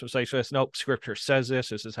 like dispensationalist. Nope, scripture says this.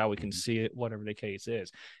 This is how we can see it, whatever the case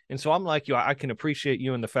is. And so I'm like you. I can appreciate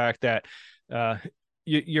you in the fact that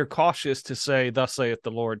you're cautious to say, thus saith the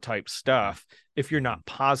Lord type stuff if you're not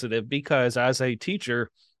positive, because as a teacher,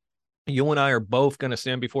 you and I are both going to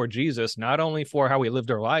stand before Jesus, not only for how we lived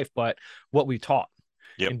our life, but what we taught.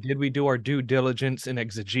 Yep. And did we do our due diligence in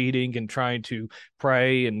exegeting and trying to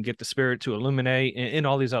pray and get the Spirit to illuminate and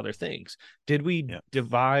all these other things? Did we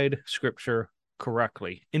divide scripture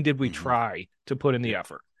correctly? And did we try to put in the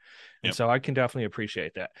effort? And so I can definitely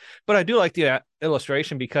appreciate that. But I do like the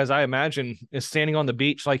illustration, because I imagine is standing on the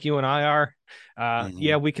beach like you and I are.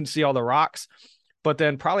 Yeah, we can see all the rocks, but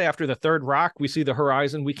then probably after the third rock, we see the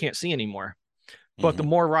horizon. We can't see anymore. But the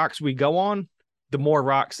more rocks we go on, the more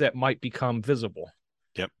rocks that might become visible.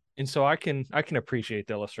 And so I can appreciate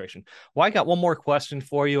the illustration. Well, I got one more question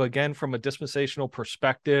for you, again, from a dispensational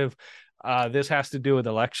perspective. This has to do with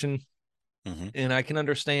election. And I can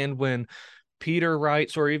understand when Peter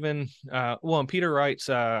writes, or even, when Peter writes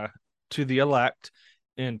to the elect,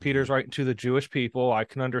 and Peter's writing to the Jewish people, I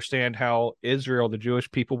can understand how Israel, the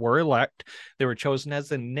Jewish people, were elect. They were chosen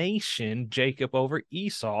as a nation, Jacob over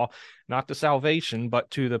Esau, not to salvation,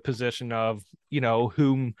 but to the position of,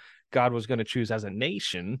 whom God was going to choose as a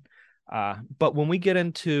nation. But when we get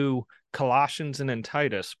into Colossians and in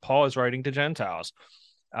Titus, Paul is writing to Gentiles.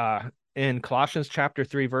 In Colossians chapter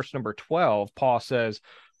 3, verse number 12, Paul says,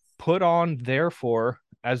 put on, therefore,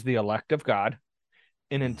 as the elect of God.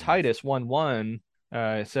 And in Titus 1:1,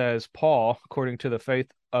 it says, Paul, according to the faith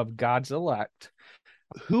of God's elect.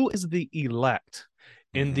 Who is the elect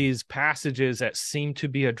in these passages that seem to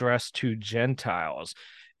be addressed to Gentiles?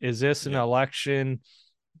 Is this an election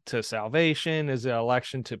to salvation? Is it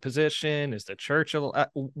election to position? Is the church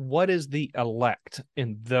what is the elect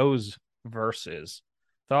in those verses?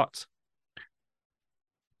 Thoughts?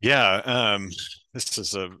 Yeah, this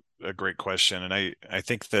is a great question, and I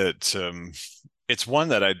think that it's one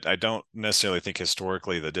that I don't necessarily think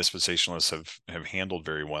historically the dispensationalists have handled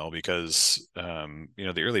very well, because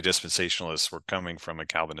the early dispensationalists were coming from a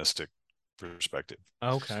Calvinistic perspective.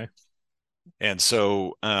 Okay. And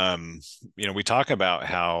so, we talk about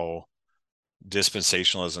how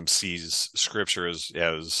dispensationalism sees scripture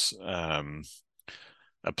as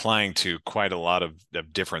applying to quite a lot of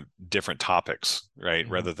different topics, right?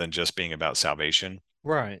 Rather than just being about salvation.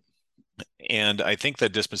 Right. And I think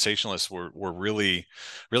that dispensationalists were really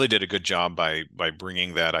did a good job by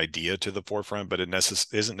bringing that idea to the forefront, but it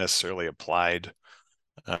isn't necessarily applied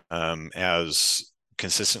as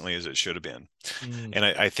consistently as it should have been. And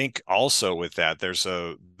I think also with that, there's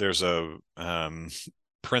a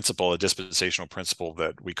principle, a dispensational principle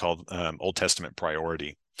that we call Old Testament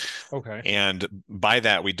priority. Okay. And by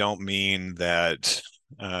that, we don't mean that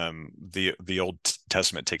the Old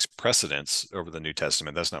Testament takes precedence over the New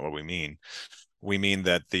Testament. That's not what we mean. We mean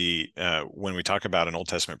that when we talk about an Old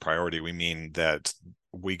Testament priority, we mean that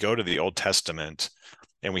we go to the Old Testament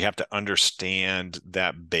and we have to understand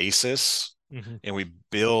that basis, and we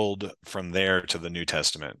build from there to the New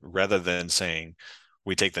Testament, rather than saying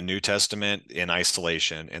we take the New Testament in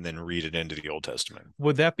isolation and then read it into the Old Testament.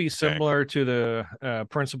 Would that be similar to the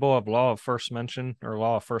principle of law of first mention, or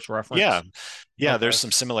law of first reference? Yeah. Okay. There's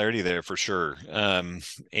some similarity there for sure.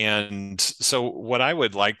 And so what I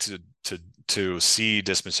would like to see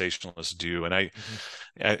dispensationalists do, and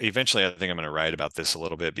eventually I think I'm going to write about this a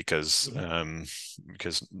little bit, because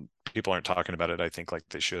people aren't talking about it, I think, like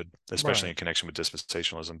they should, especially in connection with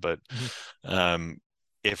dispensationalism. But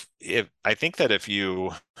if I think that if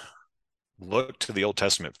you look to the Old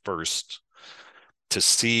Testament first to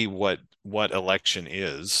see what election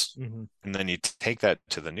is, and then you take that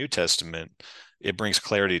to the New Testament, it brings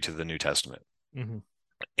clarity to the New Testament.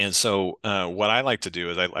 And so what I like to do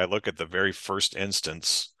is I look at the very first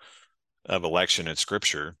instance of election in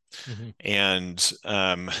Scripture, Hmm. and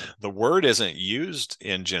the word isn't used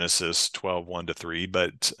in Genesis 12, 1-3,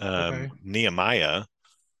 but Okay. Nehemiah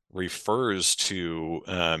refers to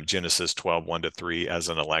Genesis 12, 1-3 as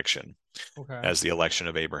an election, Okay. as the election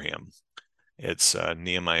of Abraham. It's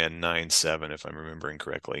Nehemiah 9:7, if I'm remembering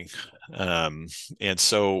correctly. Um, and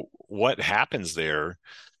so what happens there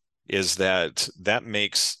is that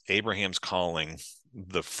makes Abraham's calling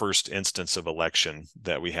the first instance of election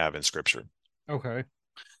that we have in Scripture. Okay.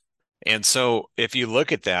 And so if you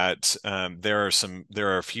look at that, there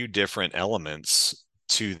are a few different elements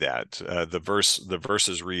to that. The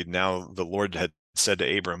verses read, "Now the Lord had said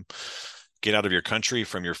to Abram, get out of your country,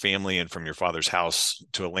 from your family, and from your father's house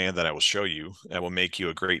to a land that I will show you. I will make you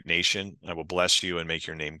a great nation. I will bless you and make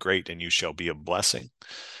your name great, and you shall be a blessing.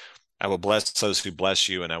 I will bless those who bless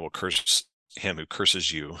you, and I will curse him who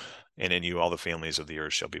curses you, and in you all the families of the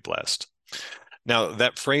earth shall be blessed." Now,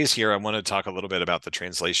 that phrase here, I want to talk a little bit about the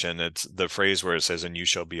translation. It's the phrase where it says, "And you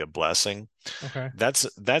shall be a blessing." Okay.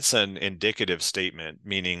 That's an indicative statement,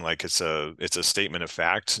 meaning like it's a statement of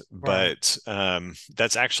fact, Right. but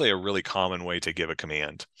that's actually a really common way to give a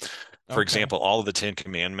command. For Okay. example, all of the Ten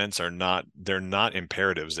Commandments they're not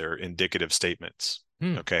imperatives, they're indicative statements.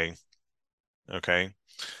 Hmm. Okay. Okay.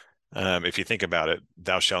 If you think about it,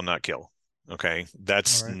 thou shalt not kill. Okay, All right.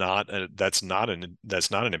 that's not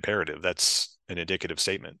an imperative. That's an indicative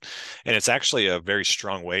statement, and it's actually a very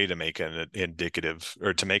strong way to make an indicative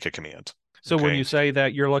or to make a command. So when you Okay, say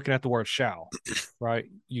that, you're looking at the word shall, right?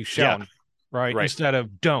 You yeah, shall, right? right, Instead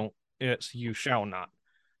of don't, it's you shall not.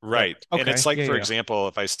 But right. And it's okay. like, Yeah. for Yeah. example,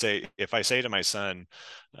 if I say to my son,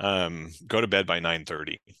 go to bed by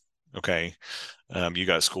 9:30. Okay, you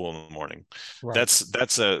got school in the morning. Right.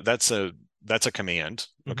 That's a command.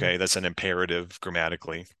 Hmm. Okay, that's an imperative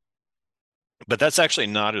grammatically. But that's actually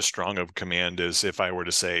not as strong of a command as if I were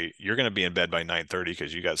to say, you're going to be in bed by 9:30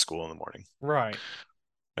 because you got school in the morning. Right.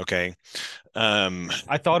 Okay.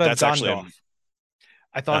 I thought of That's actually Gondorf.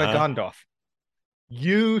 I thought of uh-huh. Gondorf.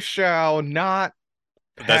 You shall not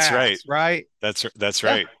That's right. pass, right? That's That,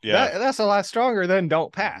 right. Yeah. that's a lot stronger than don't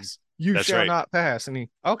Mhm. pass. You That's shall right. not pass. And he,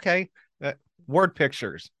 okay, that word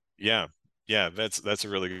pictures. Yeah. Yeah, that's a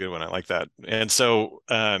really good one. I like that. And so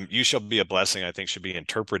you shall be a blessing, I think, should be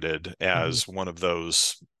interpreted Hmm. as one of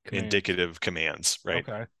those Commands. indicative commands, right?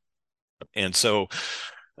 Okay. And so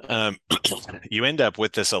um, you end up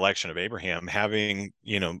with this election of Abraham having,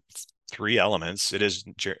 three elements. It is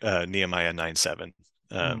Nehemiah 9:7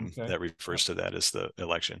 Okay. that Yep. refers to that as the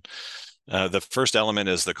election. The first element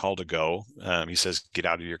is the call to go. He says, get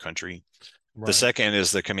out of your country. The Right. second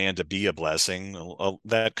is the command to be a blessing.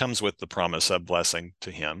 That comes with the promise of blessing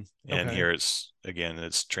to him. And Okay. here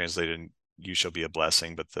it's translated, you shall be a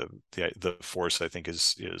blessing, but the force I think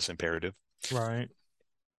is imperative. Right.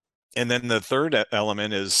 And then the third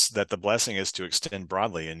element is that the blessing is to extend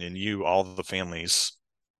broadly, and in you, all the families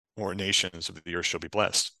or nations of the earth shall be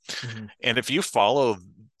blessed. Hmm. And if you follow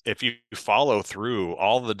through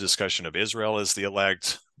all the discussion of Israel as the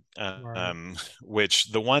elect, Right.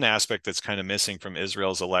 which the one aspect that's kind of missing from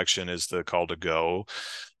Israel's election is the call to go, Hmm.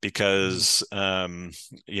 because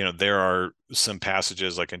there are some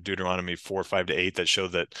passages like in Deuteronomy 4:5-8 that show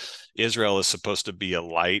that Israel is supposed to be a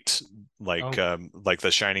light, Oh. like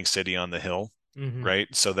the shining city on the hill, Hmm.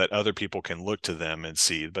 right? So that other people can look to them and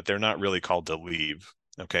see, but they're not really called to leave.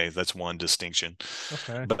 Okay, that's one distinction.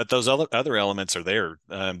 Okay. But those other elements are there.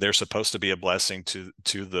 They're supposed to be a blessing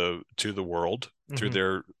to the world through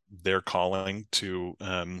Hmm. their calling to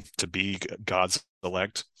be God's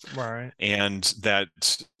elect, Right. and that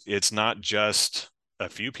it's not just a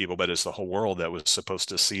few people, but it's the whole world that was supposed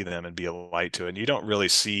to see them and be a light to it. And Okay. you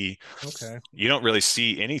don't really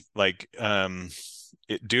see any like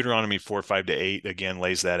Deuteronomy 4:5-8 again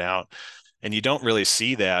lays that out. And you don't really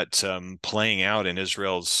see that playing out in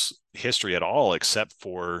Israel's history at all, except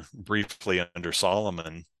for briefly under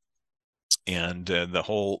Solomon, and the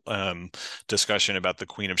whole discussion about the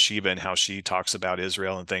Queen of Sheba and how she talks about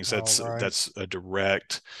Israel and things. All That's right. that's a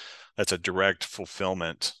direct that's a direct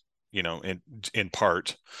fulfillment, in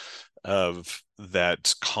part of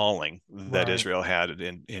that calling that Right. Israel had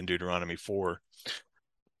in Deuteronomy 4.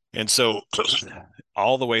 And so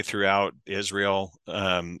all the way throughout Israel,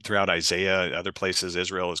 throughout Isaiah, other places,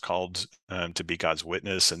 Israel is called to be God's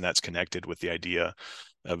witness, and that's connected with the idea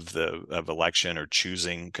of election or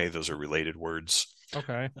choosing. Okay, those are related words.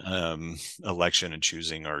 Okay. Election and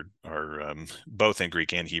choosing are both in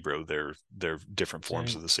Greek and Hebrew. They're different forms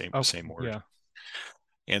Same. of the same Oh, same word. yeah.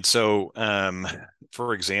 And so,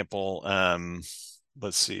 for example,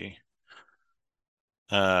 let's see.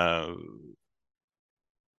 I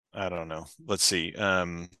don't know. Let's see.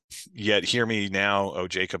 Yet hear me now, O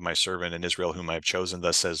Jacob, my servant, and Israel, whom I have chosen.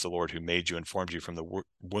 Thus says the Lord, who made you and formed you from the womb,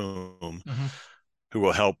 Mm-hmm. who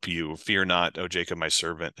will help you. Fear not, O Jacob, my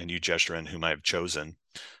servant, and you, Jeshurun, whom I have chosen.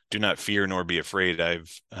 Do not fear nor be afraid. Have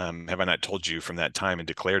I not told you from that time and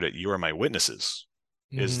declared it? You are my witnesses.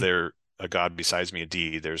 Is Mm-hmm. there a God besides me?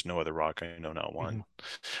 Indeed, there's no other rock. I know not Mm-hmm. one.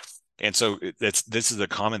 And so this is a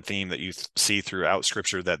common theme that you see throughout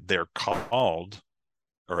Scripture, that they're called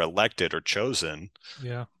or elected or chosen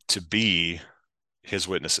Yeah. to be his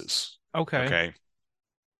witnesses. Okay. Okay.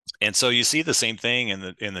 And so you see the same thing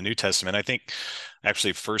in the New Testament. I think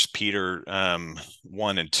actually First Peter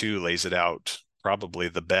 1 and 2 lays it out probably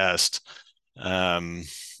the best. And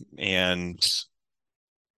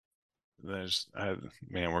there's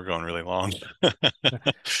man, we're going really long.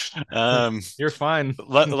 um, You're fine.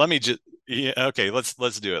 let me just yeah, okay, let's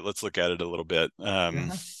do it. Let's look at it a little bit.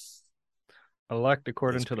 Yeah. Elect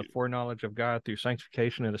according Let's to the foreknowledge of God through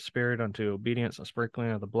sanctification of the Spirit unto obedience and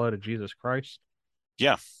sprinkling of the blood of Jesus Christ.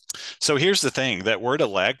 yeah. So here's the thing, that word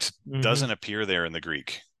elect Mm-hmm. doesn't appear there in the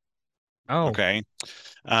Greek. Oh, Okay.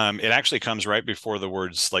 It actually comes right before the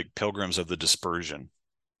words like pilgrims of the dispersion,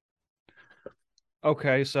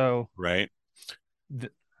 okay. So right?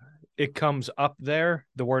 th it comes up there.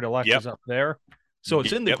 The word elect Yep. is up there. So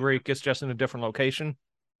it's in the Yep. Greek. It's just in a different location.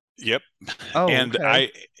 Yep. Oh, And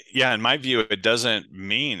okay. yeah, in my view, it doesn't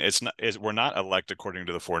mean we're not elect according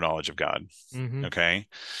to the foreknowledge of God. Mm-hmm. Okay.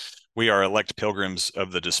 We are elect pilgrims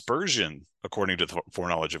of the dispersion according to the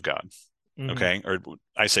foreknowledge of God. Mm-hmm. Okay. Or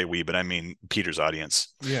I say we, but I mean Peter's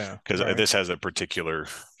audience, Yeah, because right. this has a particular,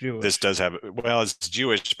 this Jewish. does have, well, it's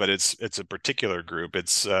Jewish, but it's a particular group.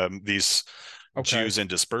 It's these Okay. Jews in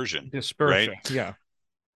dispersion, right? Dispersion. Yeah.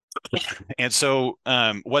 And so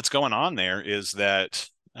what's going on there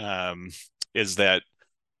um, is that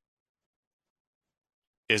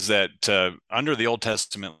under the Old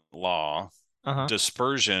Testament law, Uh-huh.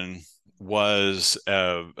 dispersion was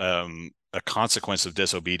a consequence of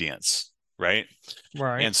disobedience, right?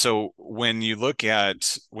 Right. And so when you look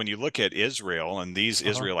at Israel and these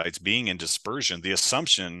Uh-huh. Israelites being in dispersion, the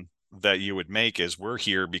assumption that you would make is we're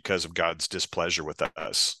here because of God's displeasure with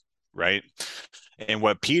us, right? And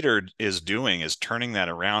what Peter is doing is turning that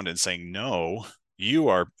around and saying, no, you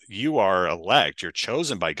are elect, you're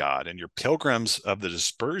chosen by God, and you're pilgrims of the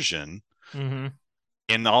dispersion Mm-hmm.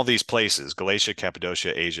 in all these places, Galatia,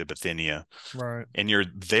 Cappadocia, Asia, Bithynia, Right. and you're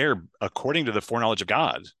there according to the foreknowledge of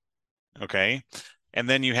God. Okay. And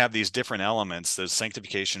then you have these different elements, the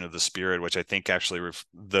sanctification of the Spirit, which I think actually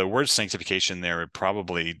the word sanctification there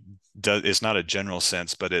probably is not a general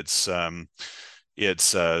sense, but it's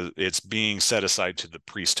being set aside to the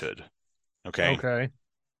priesthood. Okay. Okay.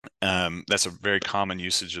 That's a very common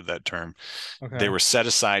usage of that term. They Okay. were set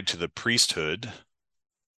aside to the priesthood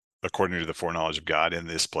according to the foreknowledge of God in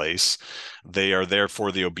this place. They are there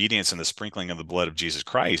for the obedience and the sprinkling of the blood of Jesus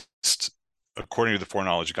Christ according to the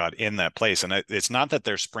foreknowledge of God in that place. And it's not that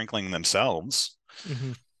they're sprinkling themselves.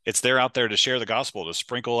 Mm-hmm. It's they're out there to share the gospel, to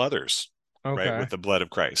sprinkle others, right, Okay. with the blood of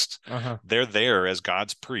Christ. Uh-huh. They're there as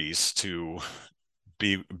God's priests to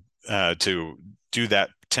be to do that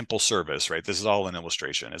temple service, right? This is all an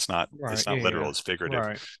illustration. It's not Right. it's Yeah. not literal, Yeah. it's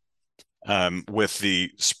figurative. Right. With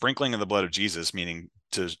the sprinkling of the blood of Jesus, meaning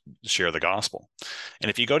to share the gospel.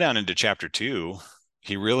 And if you go down into chapter 2,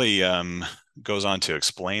 he really goes on to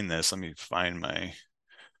explain this. Let me find my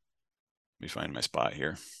spot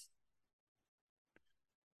here.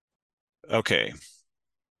 Okay.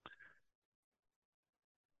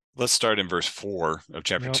 Let's start in verse 4 of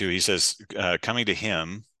chapter Yep. 2. He says, coming to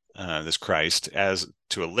him, this Christ, as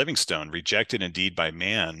to a living stone, rejected indeed by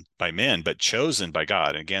men, but chosen by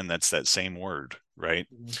God. Again, that's that same word, right?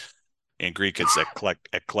 Mhm. In Greek, it's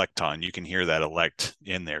eklekton. You can hear that elect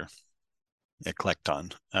in there.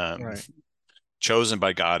 Eklekton. Right. Chosen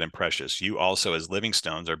by God and precious. You also, as living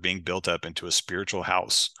stones, are being built up into a spiritual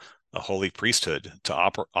house, a holy priesthood, to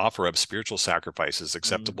offer up spiritual sacrifices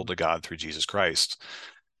acceptable Mm-hmm. to God through Jesus Christ.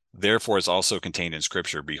 Therefore, it's also contained in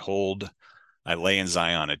Scripture, behold, I lay in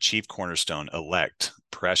Zion a chief cornerstone, elect,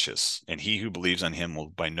 precious, and he who believes on him will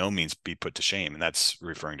by no means be put to shame. And that's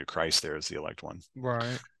referring to Christ there as the elect one.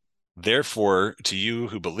 Right. Therefore, to you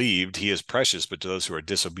who believed, he is precious, but to those who are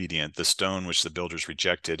disobedient, the stone which the builders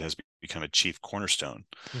rejected has become a chief cornerstone,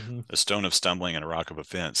 Mm-hmm. a stone of stumbling and a rock of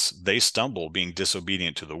offense. They stumble, being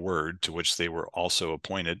disobedient to the word to which they were also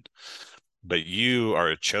appointed. But you are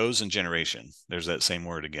a chosen generation. There's that same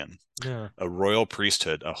word again. Yeah. A royal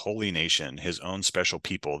priesthood, a holy nation, his own special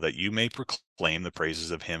people, that you may proclaim the praises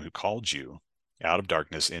of him who called you out of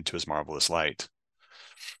darkness into his marvelous light.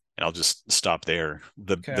 And I'll just stop there.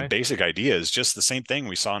 The Okay. basic idea is just the same thing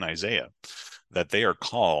we saw in Isaiah, that they are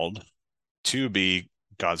called to be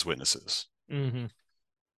God's witnesses. Mm-hmm.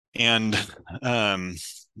 And um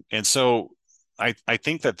and so I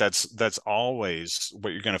think that that's always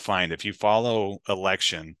what you're going to find if you follow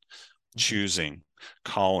election, Mm-hmm. choosing,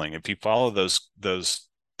 calling. If you follow those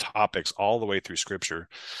topics all the way through Scripture,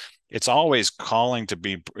 it's always calling to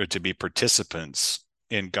be participants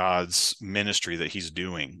in God's ministry that He's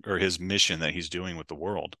doing, or His mission that He's doing with the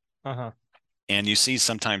world. Uh-huh. And you see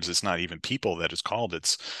sometimes it's not even people that is called,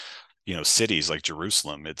 it's cities like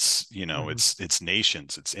Jerusalem, it's Mm-hmm. it's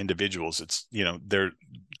nations, it's individuals, it's they're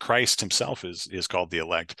Christ himself is called the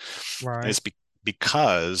elect. And Right. it's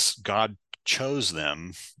because God chose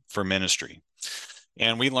them for ministry.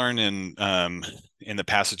 And we learn in the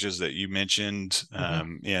passages that you mentioned,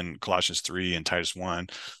 Mm-hmm. in Colossians 3 and Titus 1,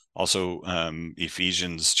 also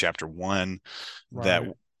Ephesians chapter 1, that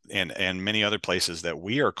Right. and many other places, that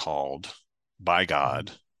we are called by Mm-hmm.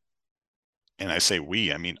 God. And I say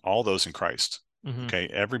we, I mean all those in Christ. Mm-hmm. Okay,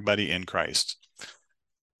 everybody in Christ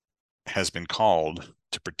has been called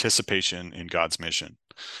to participation in God's mission.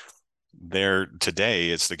 There today,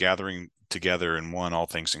 it's the gathering together in one, all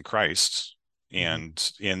things in Christ,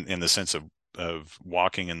 Mm-hmm. and in the sense of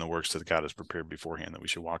walking in the works that God has prepared beforehand, that we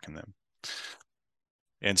should walk in them.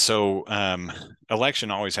 And so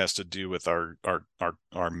election always has to do with our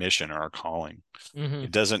mission or our calling. Mm-hmm.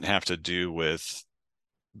 It doesn't have to do with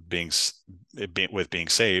being being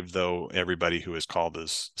saved, though everybody who is called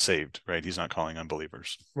is saved, right? He's not calling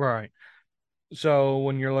unbelievers. Right. So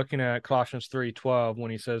when you're looking at Colossians 3:12,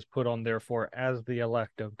 when he says, "Put on therefore as the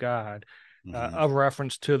elect of God," Mm-hmm. a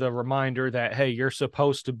reference to the reminder that, hey, you're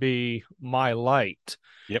supposed to be my light.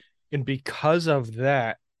 Yep. And because of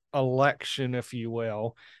that election, if you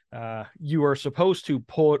will, you are supposed to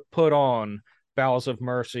put on bowels of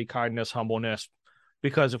mercy, kindness, humbleness,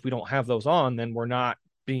 because if we don't have those on, then we're not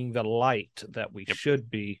being the light that we Yep. should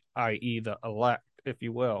be, i.e., the elect, if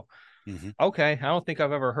you will. Mm-hmm. Okay, I don't think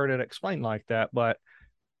I've ever heard it explained like that, but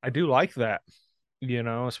I do like that,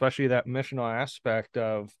 especially that missional aspect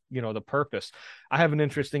of, the purpose. I have an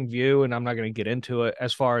interesting view, and I'm not going to get into it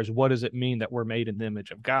as far as what does it mean that we're made in the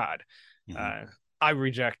image of God. Mm-hmm. Uh, I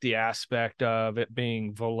reject the aspect of it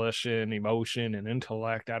being volition, emotion, and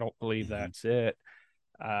intellect. I don't believe Mm-hmm. that's it.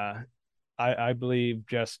 Uh, I believe,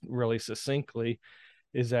 just really succinctly,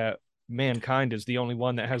 is that mankind is the only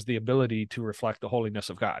one that has the ability to reflect the holiness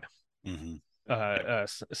of God, Mm-hmm. Yep.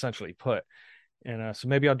 essentially put. And so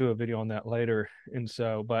maybe I'll do a video on that later. And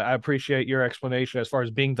so, but I appreciate your explanation as far as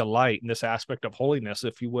being the light in this aspect of holiness,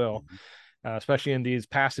 if you will, Mm-hmm. especially in these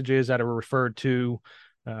passages that are refer to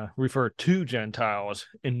Gentiles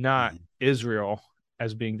and not Mm-hmm. Israel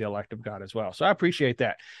as being the elect of God as well. So I appreciate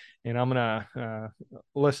that. And I'm going to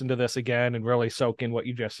listen to this again and really soak in what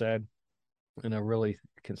you just said, and I really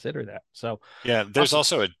consider that. So Yeah,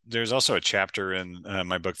 awesome. there's also a chapter in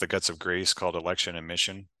my book, The Guts of Grace, called Election and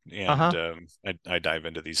Mission, and Uh-huh. I dive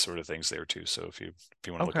into these sort of things there too. So if you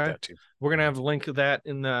want to look at Okay. that too. We're going to have a link to that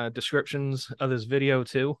in the descriptions of this video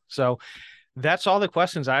too. So that's all the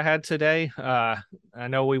questions I had today. I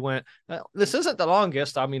know we went, this isn't the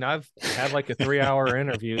longest. I mean, I've had like a 3 hour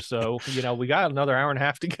interview, so, we got another hour and a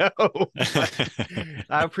half to go, but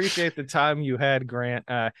I appreciate the time you had, Grant.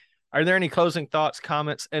 Are there any closing thoughts,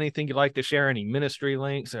 comments, anything you'd like to share, any ministry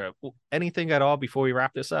links or anything at all before we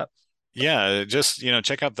wrap this up? Yeah, just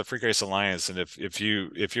check out the Free Grace Alliance, and if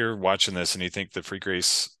you're watching this and you think the Free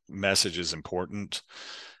Grace message is important,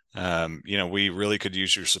 we really could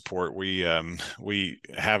use your support. We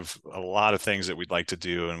have a lot of things that we'd like to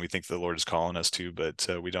do, and we think the Lord is calling us to, but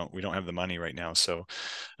we don't have the money right now. So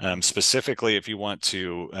specifically, if you want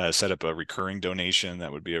to set up a recurring donation,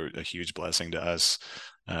 that would be a huge blessing to us.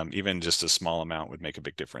 Even just a small amount would make a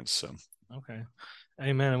big difference. So. Okay.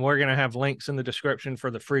 Amen. And we're going to have links in the description for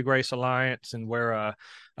the Free Grace Alliance and where a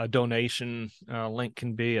donation link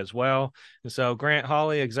can be as well. And so, Grant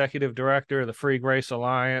Hawley, Executive Director of the Free Grace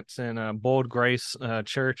Alliance and Bold Grace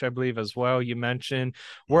Church, I believe, as well. You mentioned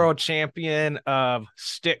world champion of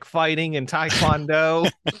stick fighting and Taekwondo.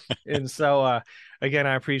 And so, again,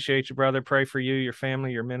 I appreciate you, brother. Pray for you, your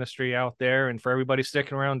family, your ministry out there. And for everybody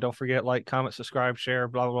sticking around, don't forget, like, comment, subscribe, share,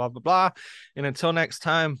 blah, blah, blah, blah, blah. And until next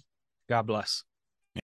time, God bless.